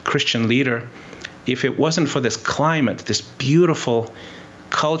a Christian leader, if it wasn't for this climate, this beautiful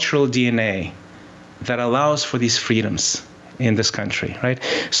cultural DNA that allows for these freedoms in this country, right?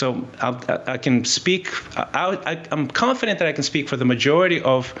 So I can speak, I'm confident that I can speak for the majority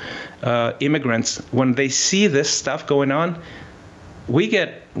of immigrants. When they see this stuff going on, we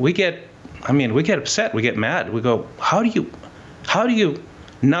get upset, we get mad. We go, how do you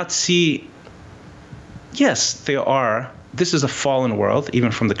not see, yes, this is a fallen world,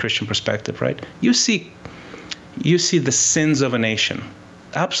 even from the Christian perspective, right? You see the sins of a nation.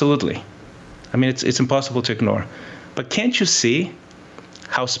 Absolutely. I mean, it's impossible to ignore. But can't you see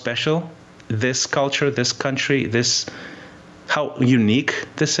how special this culture, this country, how unique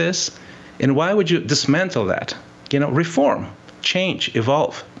this is? And why would you dismantle that? Reform, change,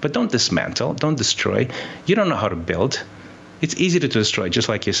 evolve. But don't dismantle, don't destroy. You don't know how to build. It's easy to destroy, just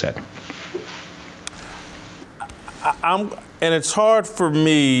like you said. And it's hard for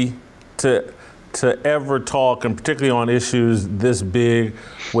me to to ever talk, and particularly on issues this big,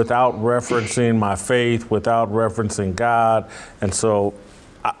 without referencing my faith, without referencing God. And so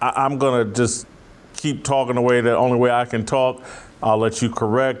I'm going to just keep talking the only way I can talk. I'll let you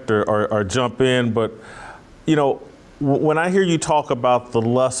correct or jump in. But, you know, when I hear you talk about the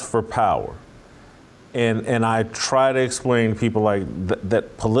lust for power, and I try to explain to people like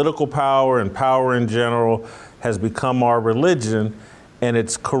that political power and power in general has become our religion, and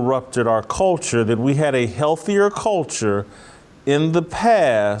it's corrupted our culture, that we had a healthier culture in the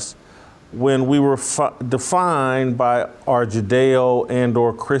past when we were defined by our Judeo and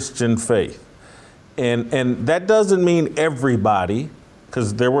or Christian faith. And that doesn't mean everybody,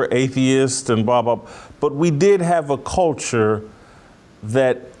 because there were atheists and blah, blah, but we did have a culture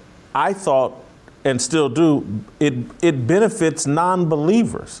that I thought, and still do, it benefits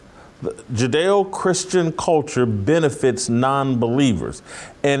non-believers. The Judeo-Christian culture benefits non-believers.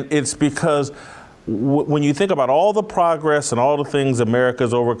 And it's because when you think about all the progress and all the things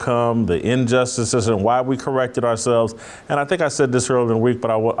America's overcome, the injustices and why we corrected ourselves, and I think I said this earlier in the week,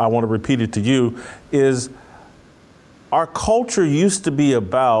 but I want to repeat it to you, is our culture used to be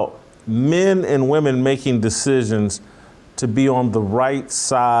about men and women making decisions to be on the right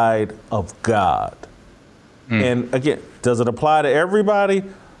side of God. And again, does it apply to everybody?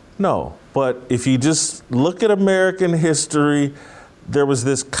 No. But if you just look at American history, there was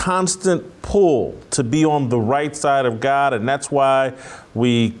this constant pull to be on the right side of God, and that's why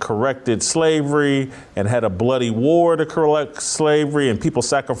we corrected slavery and had a bloody war to correct slavery, and people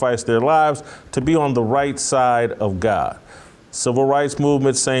sacrificed their lives to be on the right side of God. Civil rights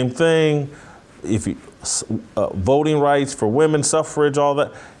movement, same thing. Voting rights for women, suffrage, all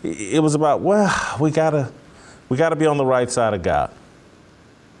that. It was about, well, we gotta be on the right side of God.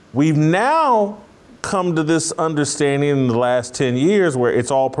 We've now come to this understanding in the last 10 years where it's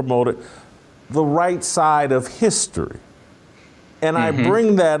all promoted the right side of history. And I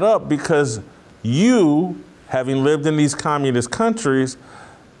bring that up because you, having lived in these communist countries,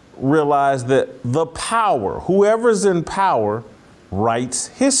 realize that the power, whoever's in power, writes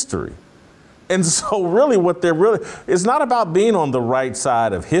history. And so really it's not about being on the right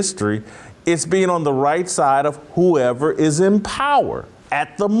side of history, it's being on the right side of whoever is in power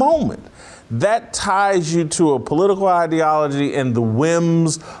at the moment. That ties you to a political ideology and the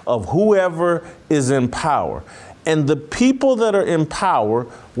whims of whoever is in power. And the people that are in power,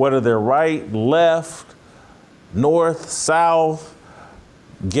 whether they're right, left, north, south,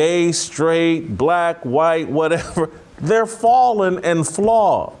 gay, straight, black, white, whatever, they're fallen and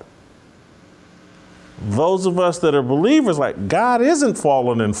flawed. Those of us that are believers, like, God isn't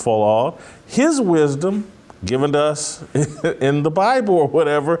fallen and flawed. His wisdom, given to us in the Bible or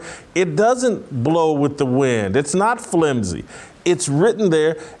whatever, it doesn't blow with the wind. It's not flimsy. It's written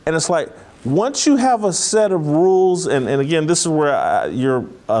there, and it's like, once you have a set of rules, and again, this is where you're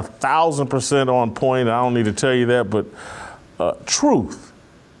 1,000% on point. I don't need to tell you that, but truth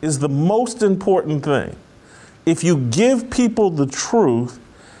is the most important thing. If you give people the truth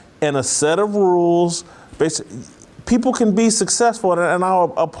and a set of rules, people can be successful, and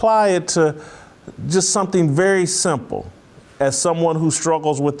I'll apply it to just something very simple as someone who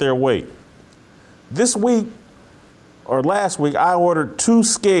struggles with their weight. This week or last week, I ordered 2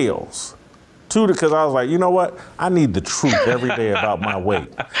 scales. 2 because I was like, you know what? I need the truth every day about my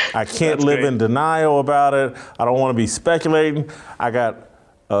weight. I can't live in denial about it. I don't want to be speculating. I got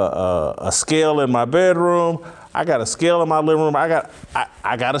a scale in my bedroom. I got a scale in my living room. I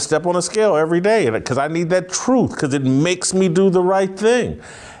got to step on a scale every day because I need that truth because it makes me do the right thing.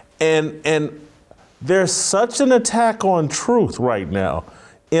 And there's such an attack on truth right now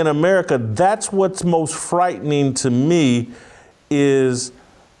in America. That's what's most frightening to me is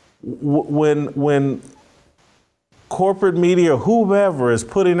when corporate media, whoever, is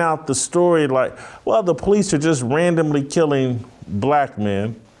putting out the story like, well, the police are just randomly killing black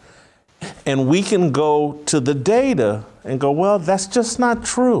men. And we can go to the data and go, well, that's just not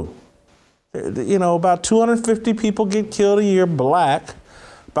true. You know, about 250 people get killed a year, black.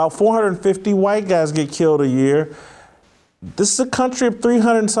 About 450 white guys get killed a year. This is a country of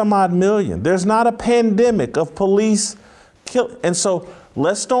 300 and some odd million. There's not a pandemic of police kill. And so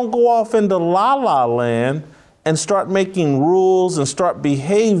let's don't go off into la-la land and start making rules and start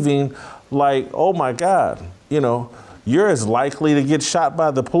behaving like, oh my God, you know, you're as likely to get shot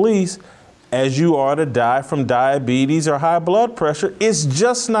by the police as you are to die from diabetes or high blood pressure. It's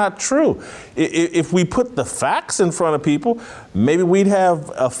just not true. If we put the facts in front of people, maybe we'd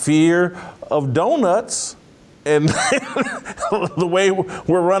have a fear of donuts and the way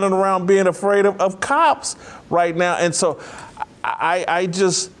we're running around being afraid of cops right now. And so I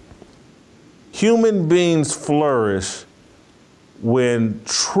just, human beings flourish when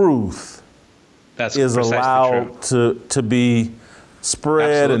truth is allowed to be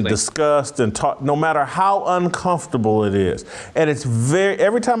spread and discussed and taught, no matter how uncomfortable it is. And it's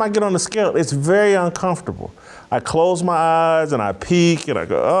every time I get on the scale, it's very uncomfortable. I close my eyes and I peek and I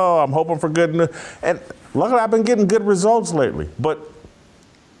go, oh, I'm hoping for good news. And luckily I've been getting good results lately. But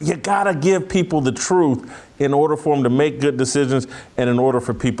you gotta give people the truth in order for them to make good decisions and in order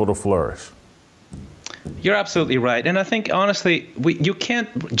for people to flourish. You're absolutely right. And I think, honestly, you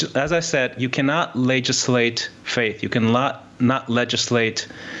can't, as I said, you cannot legislate faith. You cannot not legislate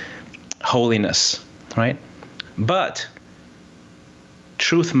holiness, right? But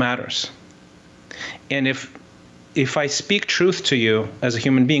truth matters. And if I speak truth to you as a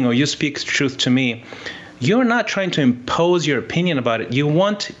human being, or you speak truth to me, you're not trying to impose your opinion about it. You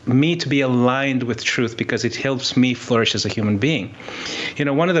want me to be aligned with truth because it helps me flourish as a human being. You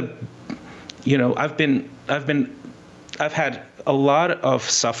know, one of the I've had a lot of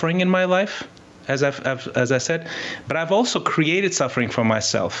suffering in my life, as I said, but I've also created suffering for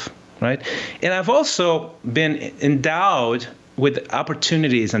myself, right? And I've also been endowed with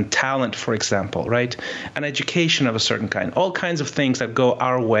opportunities and talent, for example, right? An education of a certain kind, all kinds of things that go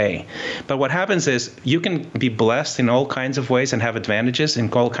our way. But what happens is you can be blessed in all kinds of ways and have advantages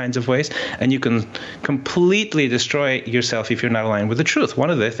in all kinds of ways, and you can completely destroy yourself if you're not aligned with the truth. One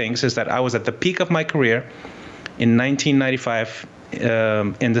of the things is that I was at the peak of my career in 1995,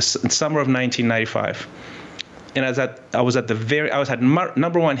 in the summer of 1995. And I had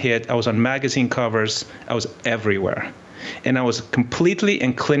number one hit. I was on magazine covers. I was everywhere. And I was completely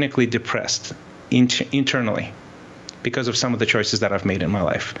and clinically depressed internally because of some of the choices that I've made in my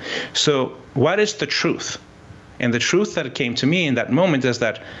life. So what is the truth? And the truth that came to me in that moment is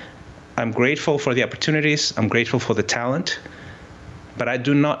that I'm grateful for the opportunities. I'm grateful for the talent. But I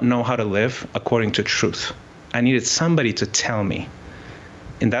do not know how to live according to truth. I needed somebody to tell me.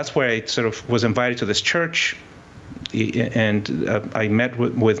 And that's where I sort of was invited to this church. And I met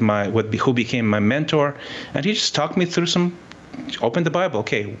with who became my mentor, and he just talked me through opened the Bible.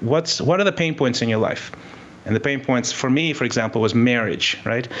 Okay, what are the pain points in your life? And the pain points for me, for example, was marriage,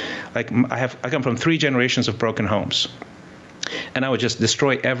 right? Like I come from 3 generations of broken homes, and I would just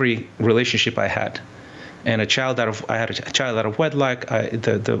destroy every relationship I had. And I had a child out of wedlock.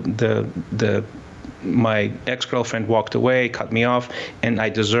 My ex-girlfriend walked away, cut me off, and I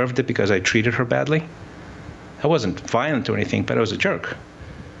deserved it because I treated her badly. I wasn't violent or anything, but I was a jerk.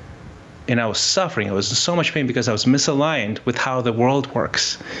 And I was suffering. I was in so much pain because I was misaligned with how the world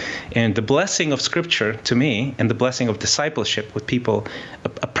works. And the blessing of Scripture to me, and the blessing of discipleship with people,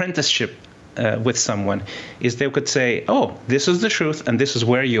 apprenticeship with someone, is they could say, oh, this is the truth and this is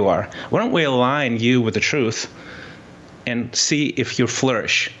where you are. Why don't we align you with the truth and see if you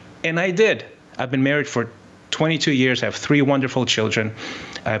flourish? And I did. I've been married for 22 years. I have 3 wonderful children.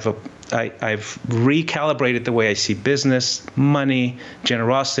 I've recalibrated the way I see business, money,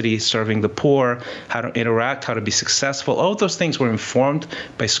 generosity, serving the poor, how to interact, how to be successful. All of those things were informed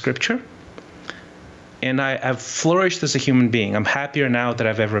by Scripture. And I've flourished as a human being. I'm happier now than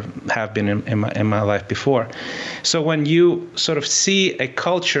I've ever have been in my life before. So when you sort of see a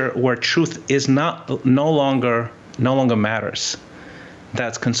culture where truth is no longer matters,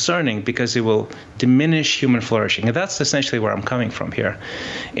 that's concerning because it will diminish human flourishing. And that's essentially where I'm coming from here.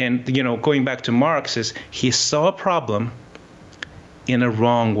 And, going back to Marx, is he saw a problem in a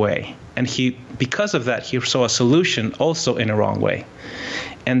wrong way. And because of that, he saw a solution also in a wrong way.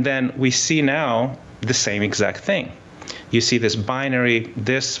 And then we see now the same exact thing. You see this binary,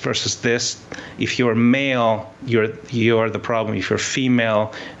 this versus this. If you're male, you're the problem. If you're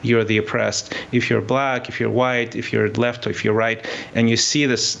female, you're the oppressed. If you're black, if you're white, if you're left or if you're right, and you see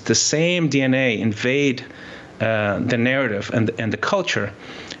the same DNA invade the narrative and the culture,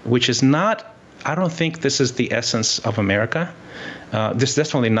 which is not. I don't think this is the essence of America. This is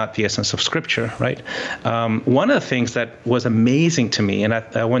definitely not the essence of Scripture, right? One of the things that was amazing to me, and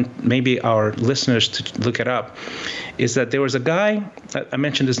I want maybe our listeners to look it up, is that there was a guy, I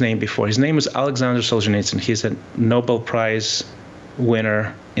mentioned his name before. His name was Alexander Solzhenitsyn. He's a Nobel Prize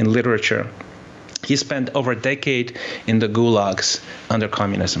winner in literature. He spent over a decade in the gulags under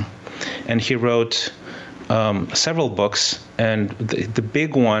communism. And he wrote several books, and the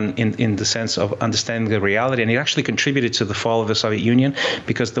big one in the sense of understanding the reality, and it actually contributed to the fall of the Soviet Union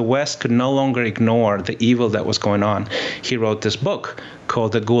because the West could no longer ignore the evil that was going on. He wrote this book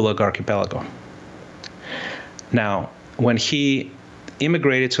called The Gulag Archipelago. Now, when he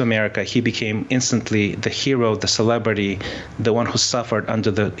immigrated to America, he became instantly the hero, the celebrity, the one who suffered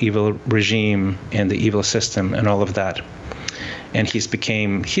under the evil regime and the evil system and all of that. and he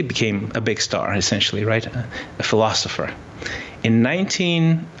became a big star, essentially, right? A philosopher. In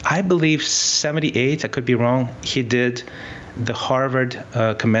 1978, I could be wrong, he did the Harvard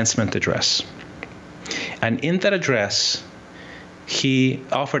commencement address. And in that address, he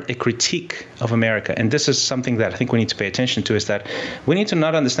offered a critique of America. And this is something that I think we need to pay attention to, is that we need to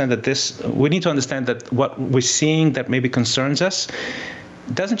understand that what we're seeing that maybe concerns us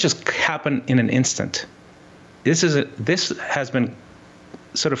doesn't just happen in an instant. This has been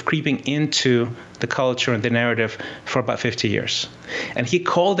sort of creeping into the culture and the narrative for about 50 years. And he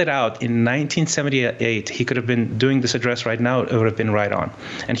called it out in 1978. He could have been doing this address right now. It would have been right on.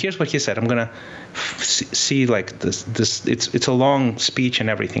 And here's what he said. I'm going to see like this. It's a long speech and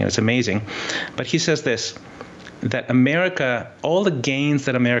everything. It's amazing. But he says this, that America, all the gains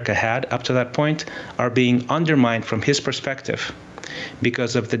that America had up to that point are being undermined from his perspective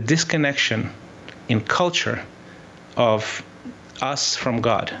because of the disconnection in culture of us from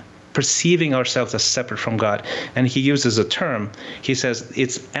God, perceiving ourselves as separate from God. And he uses a term. He says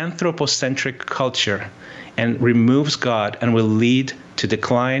it's anthropocentric culture and removes God and will lead to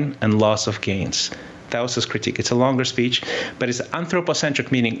decline and loss of gains. That was his critique. It's a longer speech, but it's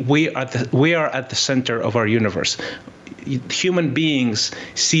anthropocentric, meaning we are at the center of our universe. Human beings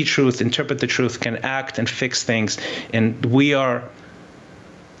see truth, interpret the truth, can act and fix things, and we are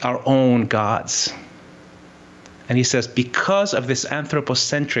our own gods. And he says, because of this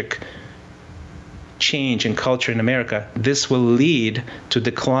anthropocentric change in culture in America, this will lead to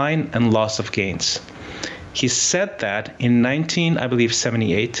decline and loss of gains. He said that in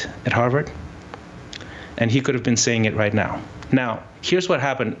 1978 at Harvard, and he could have been saying it right now. Now, here's what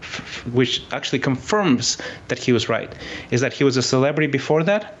happened, which actually confirms that he was right, is that he was a celebrity before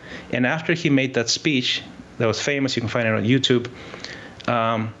that, and after he made that speech that was famous, you can find it on YouTube,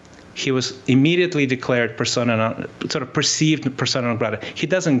 he was immediately declared perceived persona non grata. He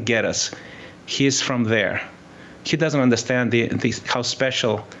doesn't get us. He is from there. He doesn't understand how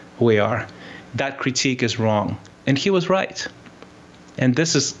special we are. That critique is wrong. And he was right. And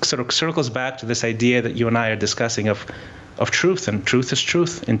this is sort of circles back to this idea that you and I are discussing of truth, and truth is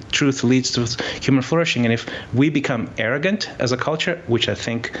truth, and truth leads to human flourishing. And if we become arrogant as a culture, which I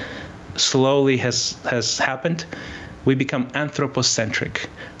think slowly has happened, we become anthropocentric.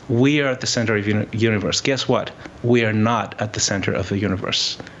 We are at the center of the universe. Guess what? We are not at the center of the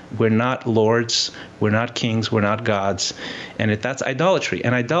universe. We're not lords. We're not kings. We're not gods. And that's idolatry.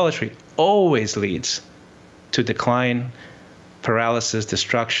 And idolatry always leads to decline, paralysis,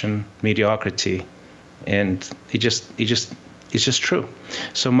 destruction, mediocrity. And it's just true.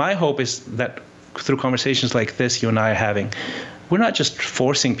 So my hope is that through conversations like this you and I are having, we're not just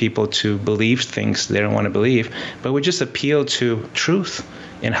forcing people to believe things they don't want to believe, but we just appeal to truth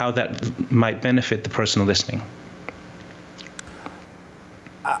and how that might benefit the person listening.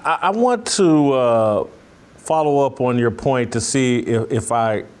 I want to follow up on your point to see if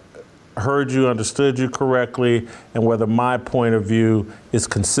I heard you, understood you correctly, and whether my point of view is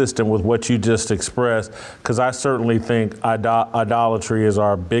consistent with what you just expressed, because I certainly think idolatry is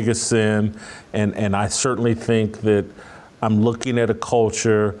our biggest sin, and I certainly think that I'm looking at a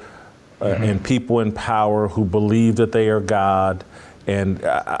culture and people in power who believe that they are God. And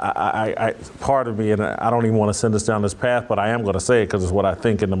I part of me, and I don't even want to send us down this path, but I am going to say it because it's what I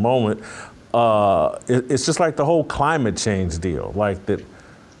think in the moment. It's just like the whole climate change deal, like that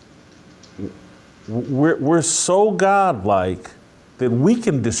we're so godlike that we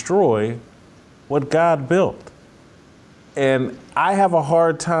can destroy what God built. And I have a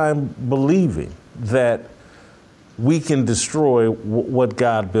hard time believing that we can destroy what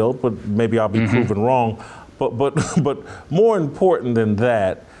God built, but maybe I'll be proven wrong. But more important than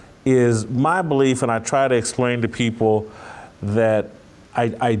that is my belief, and I try to explain to people that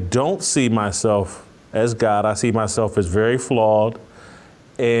I don't see myself as God. I see myself as very flawed,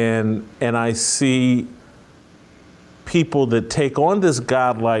 and I see people that take on this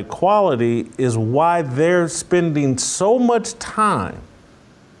godlike quality is why they're spending so much time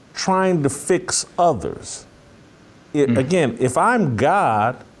trying to fix others. Again, if I'm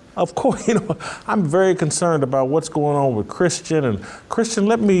God, of course, I'm very concerned about what's going on with Christian. And Christian,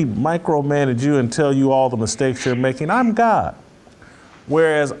 let me micromanage you and tell you all the mistakes you're making. I'm God.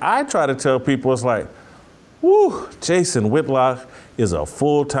 Whereas I try to tell people, it's like, whoo, Jason Whitlock is a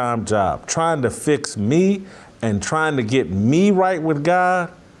full-time job. Trying to fix me and trying to get me right with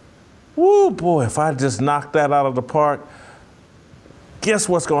God. Woo, boy, if I just knock that out of the park, guess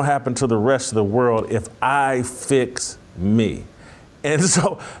what's going to happen to the rest of the world if I fix me? And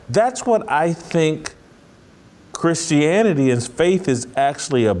so that's what I think Christianity and faith is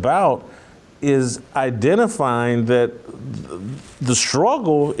actually about, is identifying that the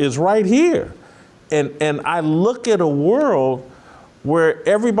struggle is right here. And I look at a world where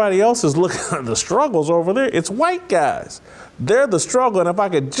everybody else is looking at the struggles over there. It's white guys. They're the struggle, and if I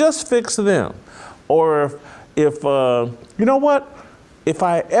could just fix them, or if you know what? If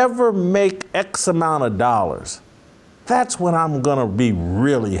I ever make X amount of dollars, that's when I'm gonna be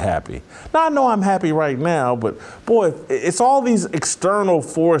really happy. Now I know I'm happy right now, but boy, it's all these external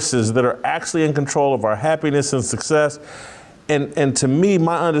forces that are actually in control of our happiness and success. And to me,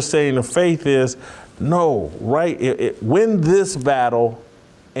 my understanding of faith is, no, right? Win this battle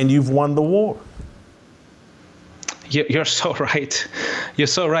and you've won the war. You're so right. You're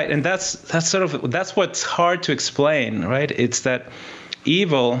so right. And that's what's hard to explain, right? It's that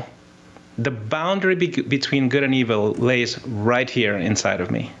evil, the boundary between good and evil lays right here inside of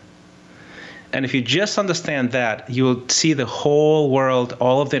me. And if you just understand that, you will see the whole world,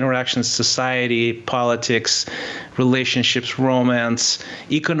 all of the interactions, society, politics, relationships, romance,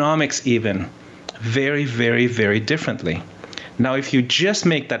 economics even, very, very, very differently. Now, if you just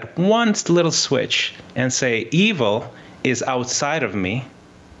make that one little switch and say evil is outside of me,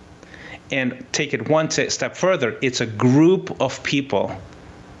 and take it one step further, it's a group of people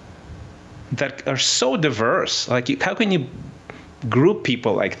that are so diverse. Like, how can you group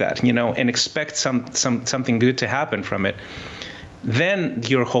people like that, and expect something good to happen from it? Then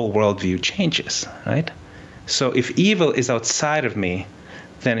your whole worldview changes, right? So if evil is outside of me,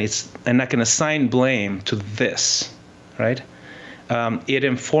 then I'm not going to assign blame to this, right? It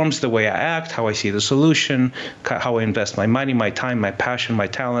informs the way I act, how I see the solution, how I invest my money, my time, my passion, my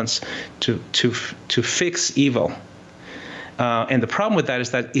talents to fix evil. And the problem with that is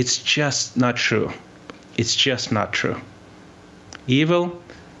that it's just not true. It's just not true. Evil,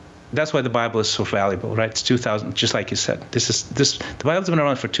 that's why the Bible is so valuable, right? It's 2,000, just like you said. The Bible's been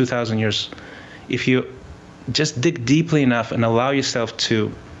around for 2,000 years. If you just dig deeply enough and allow yourself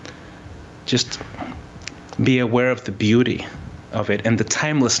to just be aware of the beauty of it and the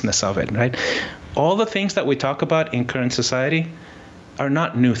timelessness of it, right? All the things that we talk about in current society are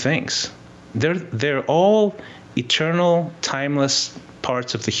not new things. They're all eternal, timeless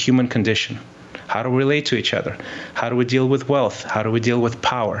parts of the human condition. How do we relate to each other? How do we deal with wealth? How do we deal with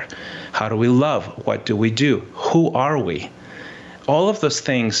power? How do we love? What do we do? Who are we? All of those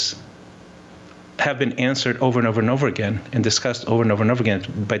things have been answered over and over and over again and discussed over and over and over again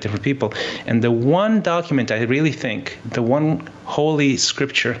by different people. And the one document I really think, the one holy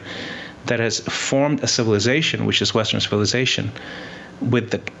scripture that has formed a civilization, which is Western civilization,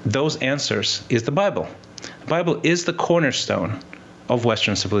 with those answers is the Bible. The Bible is the cornerstone of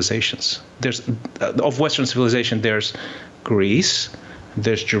Western civilizations. Of Western civilization, there's Greece,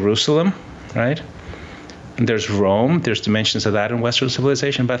 there's Jerusalem, right? And there's Rome, there's dimensions of that in Western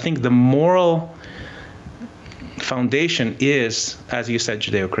civilization. But I think the moral foundation is, as you said,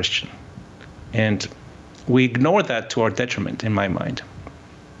 Judeo-Christian. And we ignore that to our detriment, in my mind.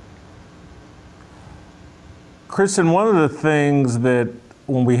 Christian, one of the things that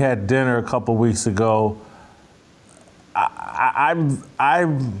when we had dinner a couple of weeks ago,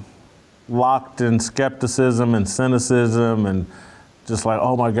 I'm locked in skepticism and cynicism and just like,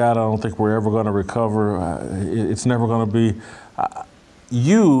 oh my God, I don't think we're ever going to recover. It's never going to be.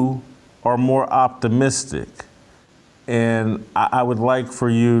 You are more optimistic. And I would like for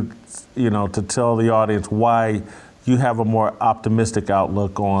you, to tell the audience why you have a more optimistic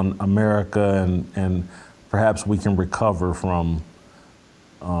outlook on America and perhaps we can recover from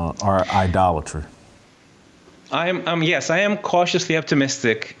our idolatry. Yes, I am cautiously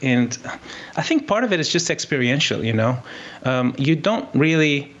optimistic, and I think part of it is just experiential. You don't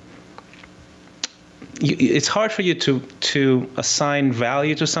really. It's hard for you to assign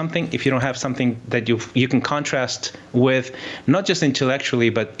value to something if you don't have something that you can contrast with, not just intellectually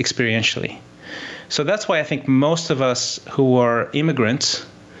but experientially. So that's why I think most of us who are immigrants,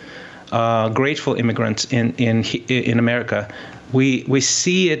 grateful immigrants in America, we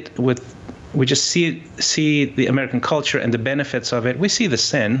see it with. We just see the American culture and the benefits of it. We see the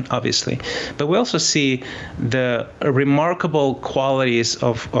sin, obviously, but we also see the remarkable qualities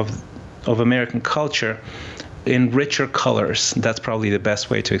of American culture in richer colors. That's probably the best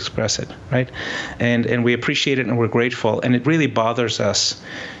way to express it, right? And we appreciate it and we're grateful. And it really bothers us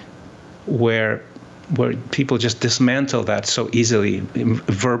where people just dismantle that so easily,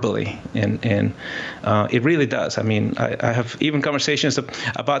 verbally, and it really does. I mean, I have even conversations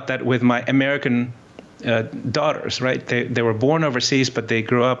about that with my American daughters, right? They were born overseas, but they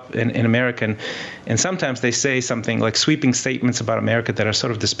grew up in America. And sometimes they say something like sweeping statements about America that are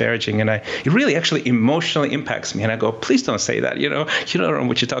sort of disparaging. And it really actually emotionally impacts me. And I go, please don't say that. You don't know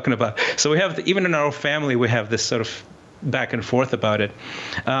what you're talking about. So we have, even in our family, we have this sort of back and forth about it.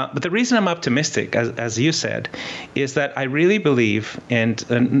 But the reason I'm optimistic, as you said, is that I really believe, and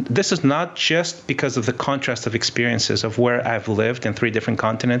this is not just because of the contrast of experiences of where I've lived in 3 different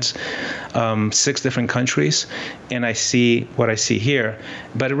continents, 6 different countries, and I see what I see here.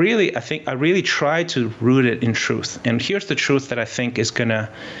 But really, I think I really try to root it in truth. And here's the truth that I think is going to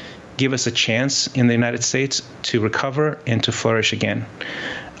give us a chance in the United States to recover and to flourish again.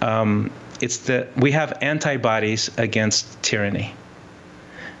 We have antibodies against tyranny.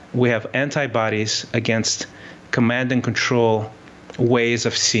 We have antibodies against command and control ways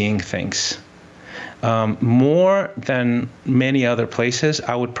of seeing things. More than many other places,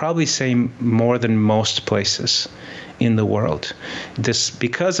 I would probably say more than most places in the world. This,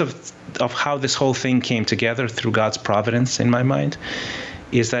 because of how this whole thing came together through God's providence, in my mind,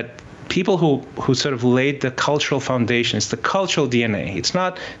 is that people who sort of laid the cultural foundation, it's the cultural DNA. It's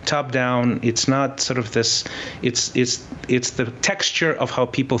not top down. It's not sort of this. It's the texture of how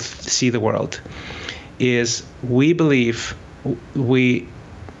people see the world. Is we believe we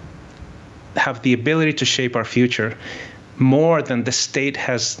have the ability to shape our future more than the state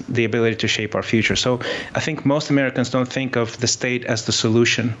has the ability to shape our future. So I think most Americans don't think of the state as the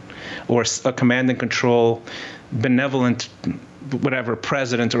solution, or a command and control, benevolent, whatever,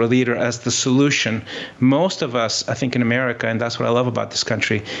 president or leader as the solution. Most of us, I think in America, and that's what I love about this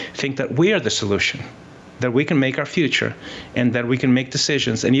country, think that we are the solution, that we can make our future and that we can make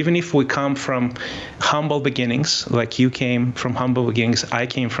decisions. And even if we come from humble beginnings, like you came from humble beginnings, I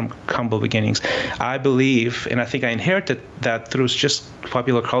came from humble beginnings, I believe, and I think I inherited that through just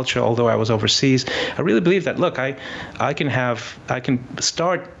popular culture, although I was overseas, I really believe that, look, I can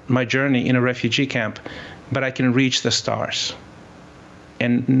start my journey in a refugee camp, but I can reach the stars.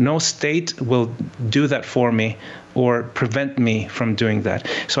 And no state will do that for me or prevent me from doing that.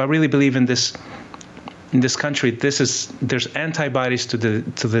 So I really believe in this country. There's antibodies to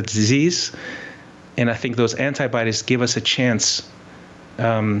the disease, and I think those antibodies give us a chance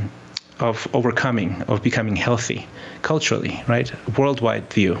of overcoming, of becoming healthy culturally, right?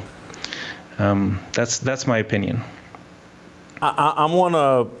 Worldwide view. That's my opinion. I want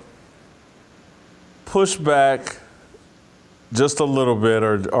to push back just a little bit,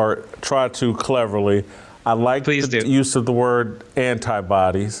 or try to cleverly. I like the use of the word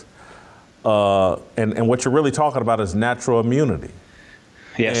antibodies, and what you're really talking about is natural immunity.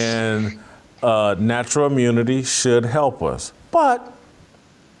 Yes. And natural immunity should help us. But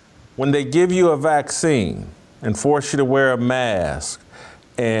when they give you a vaccine and force you to wear a mask,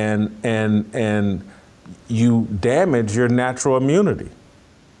 and you damage your natural immunity.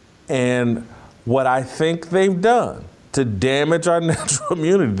 And what I think they've done to damage our natural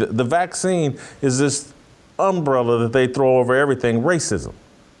immunity, the vaccine is this umbrella that they throw over everything: racism.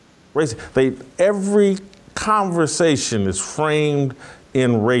 Every conversation is framed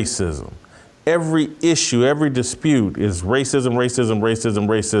in racism. Every issue, every dispute is racism, racism, racism,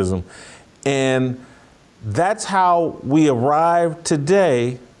 racism. And that's how we arrived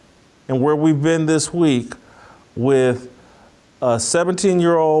today and where we've been this week, with a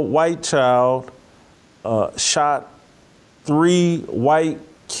 17-year-old white child shot 3 white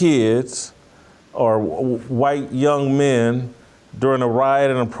kids or white young men during a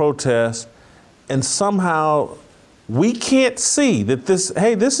riot and a protest, and somehow we can't see that this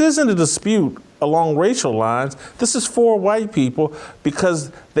isn't a dispute along racial lines. This is 4 white people,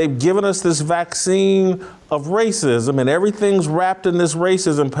 because they've given us this vaccine of racism, and everything's wrapped in this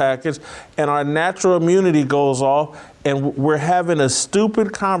racism package, and our natural immunity goes off, and we're having a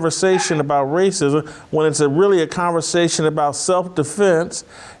stupid conversation about racism when it's really a conversation about self-defense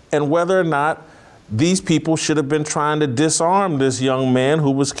and whether or not these people should have been trying to disarm this young man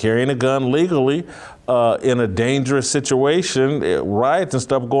who was carrying a gun legally in a dangerous situation, riots and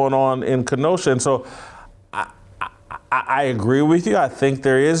stuff going on in Kenosha. And so I agree with you. I think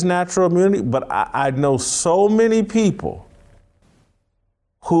there is natural immunity, but I know so many people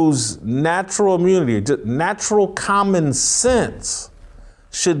whose natural immunity, natural common sense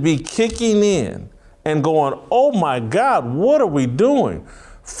should be kicking in and going, oh my God, what are we doing?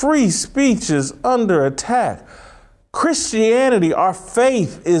 Free speech is under attack. Christianity, our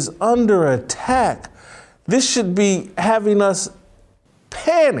faith, is under attack. This should be having us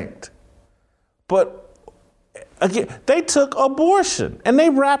panicked. But Again, they took abortion and they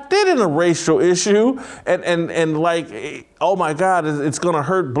wrapped it in a racial issue and like, oh my God, it's going to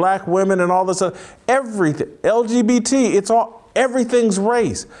hurt black women and all this stuff. Everything, LGBT, everything's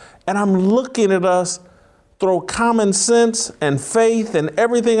race. And I'm looking at us throw common sense and faith and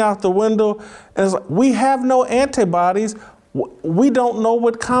everything out the window. And it's like, we have no antibodies. We don't know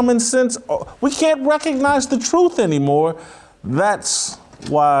what common sense, we can't recognize the truth anymore. That's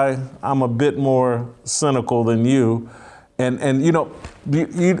why I'm a bit more cynical than you. And you know,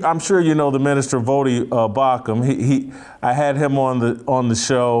 I'm sure you know the minister Voddie Baucham. I had him on the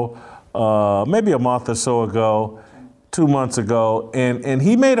show maybe a month or so ago, 2 months ago, and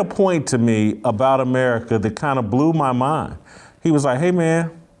he made a point to me about America that kind of blew my mind. He was like, hey man,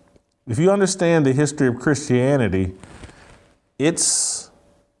 if you understand the history of Christianity, its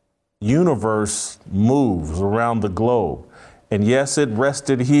universe moves around the globe. And yes, it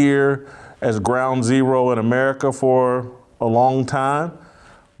rested here as ground zero in America for a long time,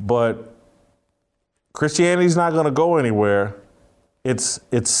 but Christianity's not going to go anywhere. Its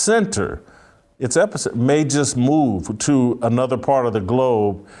center, its epicenter may just move to another part of the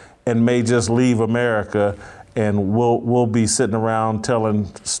globe and may just leave America, and we'll be sitting around telling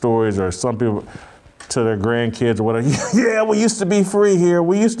stories, or some people to their grandkids or whatever. Yeah, we used to be free here.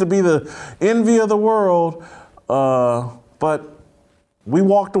 We used to be the envy of the world. But we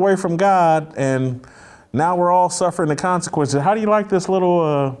walked away from God, and now we're all suffering the consequences. How do you like this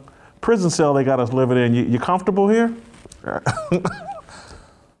little prison cell they got us living in? You comfortable here?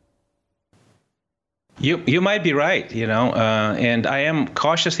 You might be right, you know, and I am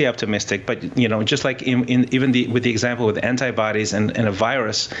cautiously optimistic. But you know, just like with the example with antibodies and a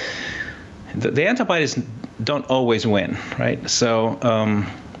virus, the antibodies don't always win, right? So.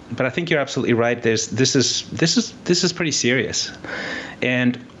 But I think you're absolutely right. This is pretty serious,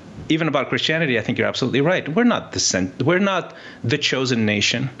 and even about Christianity, I think you're absolutely right. We're not the chosen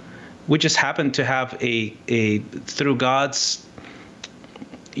nation. We just happen to have through God's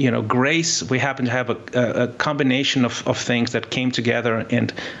grace, we happen to have a combination of things that came together,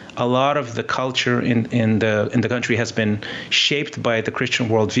 and a lot of the culture in the country has been shaped by the Christian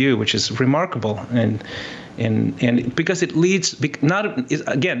worldview, which is remarkable. And because it leads,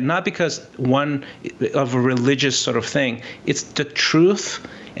 not because one of a religious sort of thing, it's the truth,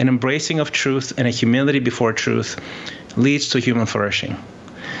 an embracing of truth, and a humility before truth leads to human flourishing.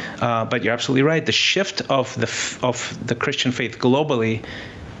 But you're absolutely right. The shift of the Christian faith globally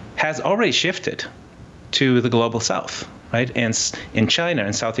has already shifted to the global South, right? And in China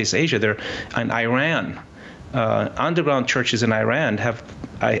and Southeast Asia, and Iran. Underground churches in Iran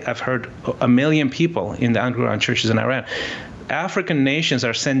I've heard 1 million people in the underground churches in Iran. African nations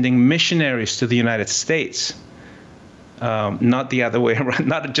are sending missionaries to the United States, not the other way around,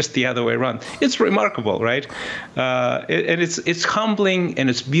 not just the other way around. It's remarkable, right? And it's humbling and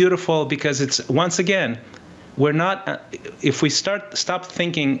it's beautiful, because it's, once again, we're not, if we stop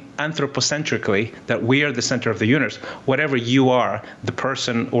thinking anthropocentrically, that we are the center of the universe, whatever you are, the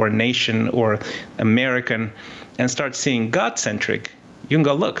person or nation or American, and start seeing God-centric, you can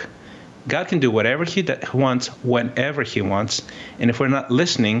go, look, God can do whatever he wants, whenever he wants. And if we're not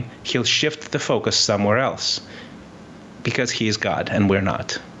listening, he'll shift the focus somewhere else, because he is God and we're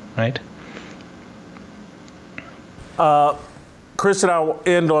not, right? Christian, I'll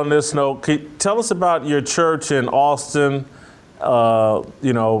end on this note. Can you tell us about your church in Austin?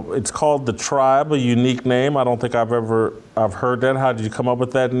 It's called The Tribe, a unique name. I don't think I've heard that. How did you come up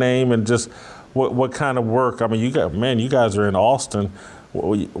with that name, and just what kind of work? I mean, you guys are in Austin.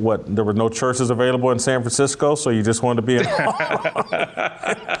 What? There were no churches available in San Francisco, so you just wanted to be in.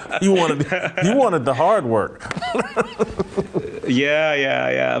 You wanted the hard work.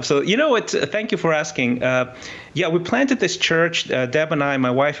 Yeah. So, you know what? Thank you for asking. We planted this church, Deb and I,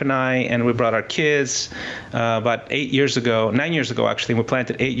 my wife and I, and we brought our kids about 9 years ago, actually. We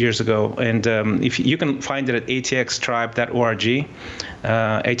planted 8 years ago. And if you can find it at atxtribe.org,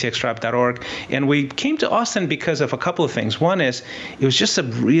 atxtribe.org. And we came to Austin because of a couple of things. One is it was just a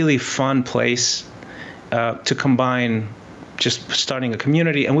really fun place to combine just starting a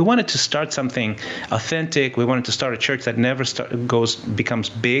community, and we wanted to start something authentic. We wanted to start a church that never becomes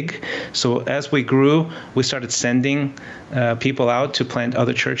big. So as we grew, we started sending people out to plant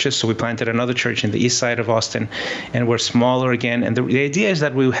other churches. So we planted another church in the east side of Austin, and we're smaller again. And the idea is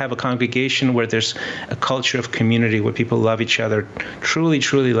that we have a congregation where there's a culture of community, where people love each other, truly,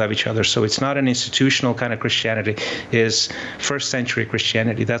 truly love each other. So it's not an institutional kind of Christianity. It's first century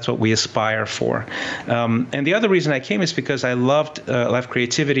Christianity. That's what we aspire for. And the other reason I came is because I loved live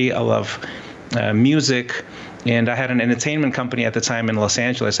creativity. I love music. And I had an entertainment company at the time in Los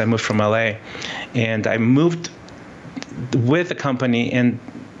Angeles. I moved from LA, and I moved with the company, and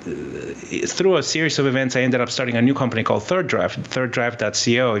through a series of events, I ended up starting a new company called Third Drive,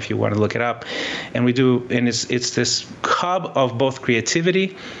 thirddrive.co, if you want to look it up. And it's this hub of both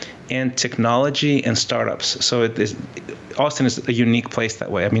creativity and technology and startups. So Austin is a unique place that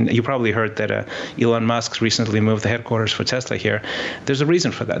way. I mean, you probably heard that Elon Musk recently moved the headquarters for Tesla here. There's a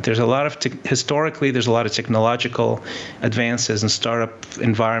reason for that. There's a lot of historically, there's a lot of technological advances, and startup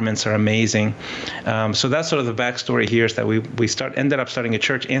environments are amazing. So that's sort of the backstory here, is that we ended up starting a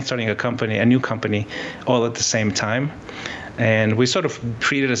church and starting a new company, all at the same time. And we sort of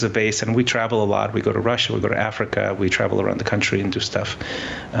treat it as a base, and we travel a lot. We go to Russia, we go to Africa, we travel around the country and do stuff.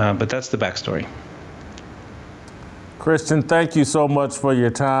 But that's the backstory. Christian, thank you so much for your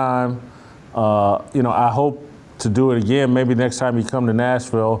time. I hope to do it again. Maybe next time you come to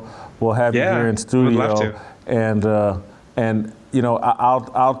Nashville, we'll have you here in studio. Would love to. And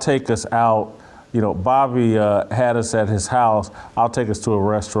I'll take us out. Bobby had us at his house. I'll take us to a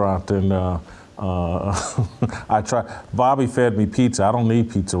restaurant, and Bobby fed me pizza. I don't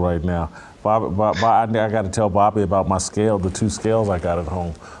need pizza right now. I got to tell Bobby about my scale, the 2 scales I got at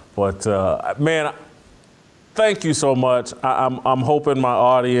home. But man, thank you so much. I'm hoping my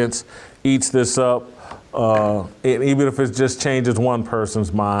audience eats this up, and even if it just changes one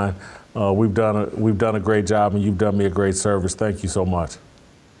person's mind. We've done a great job, and you've done me a great service. Thank you so much.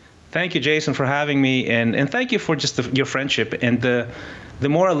 Thank you, Jason, for having me, and thank you for just your friendship. And the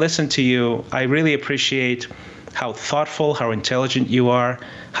more I listen to you, I really appreciate how thoughtful, how intelligent you are,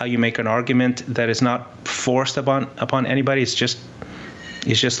 how you make an argument that is not forced upon anybody. It's just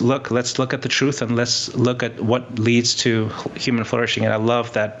let's look at the truth, and let's look at what leads to human flourishing. And I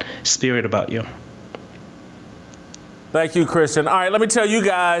love that spirit about you. Thank you, Christian. All right, let me tell you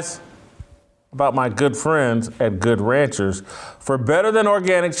guys about my good friends at Good Ranchers. For better than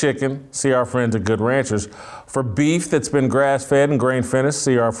organic chicken, see our friends at Good Ranchers. For beef that's been grass-fed and grain-finished,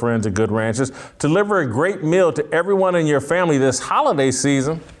 see our friends at Good Ranchers. Deliver a great meal to everyone in your family this holiday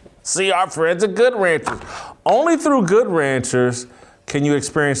season, see our friends at Good Ranchers. Only through Good Ranchers can you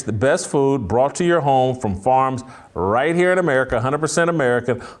experience the best food brought to your home from farms right here in America, 100%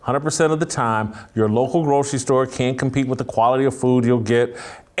 American, 100% of the time. Your local grocery store can't compete with the quality of food you'll get,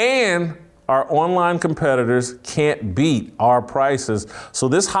 and our online competitors can't beat our prices. So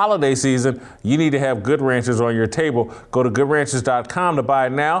this holiday season, you need to have Good Ranchers on your table. Go to goodranchers.com to buy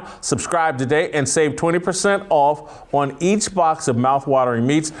it now. Subscribe today and save 20% off on each box of mouthwatering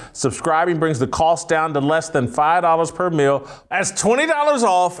meats. Subscribing brings the cost down to less than $5 per meal. That's $20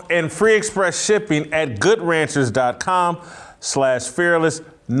 off and free express shipping at goodranchers.com/fearless.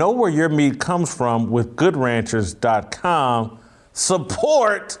 Know where your meat comes from with goodranchers.com.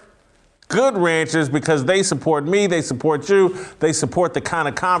 Support Good Ranchers, because they support me, they support you, they support the kind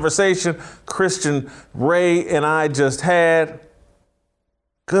of conversation Christian, Ray, and I just had.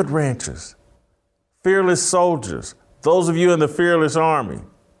 Good Ranchers, fearless soldiers, those of you in the Fearless Army,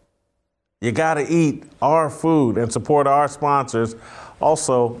 you gotta eat our food and support our sponsors.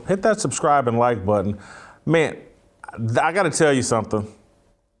 Also, hit that subscribe and like button. Man, I gotta tell you something.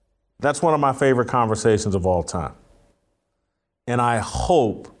 That's one of my favorite conversations of all time. And I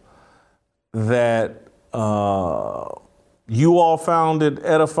hope that you all found it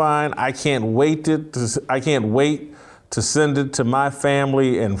edifying. I can't wait to send it to my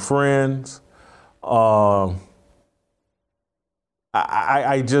family and friends. I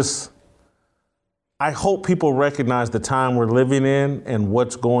hope people recognize the time we're living in and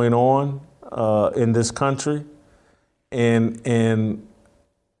what's going on in this country. And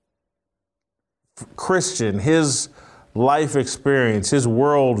Christian, his life experience, his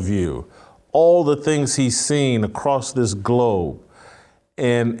worldview, all the things he's seen across this globe.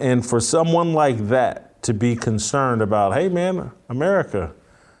 And for someone like that to be concerned about, hey man, America,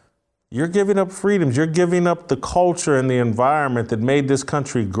 you're giving up freedoms, you're giving up the culture and the environment that made this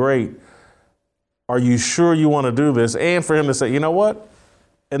country great. Are you sure you want to do this? And for him to say, you know what?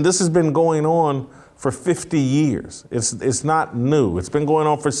 And this has been going on for 50 years. It's not new. It's been going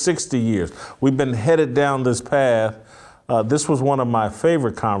on for 60 years. We've been headed down this path. This was one of my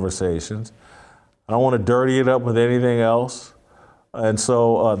favorite conversations. I don't want to dirty it up with anything else. And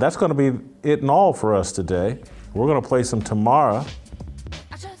so that's going to be it and all for us today. We're going to play some Tamara,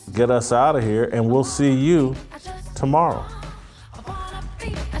 get us out of here, and we'll see you tomorrow.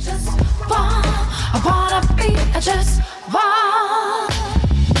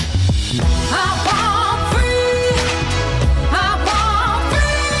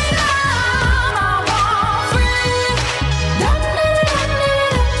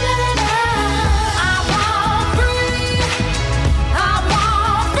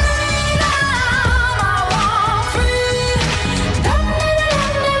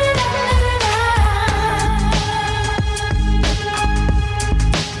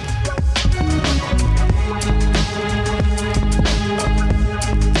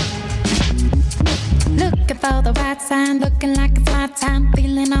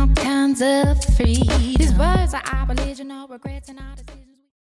 hands up free. These words are abolition, no regrets and all this.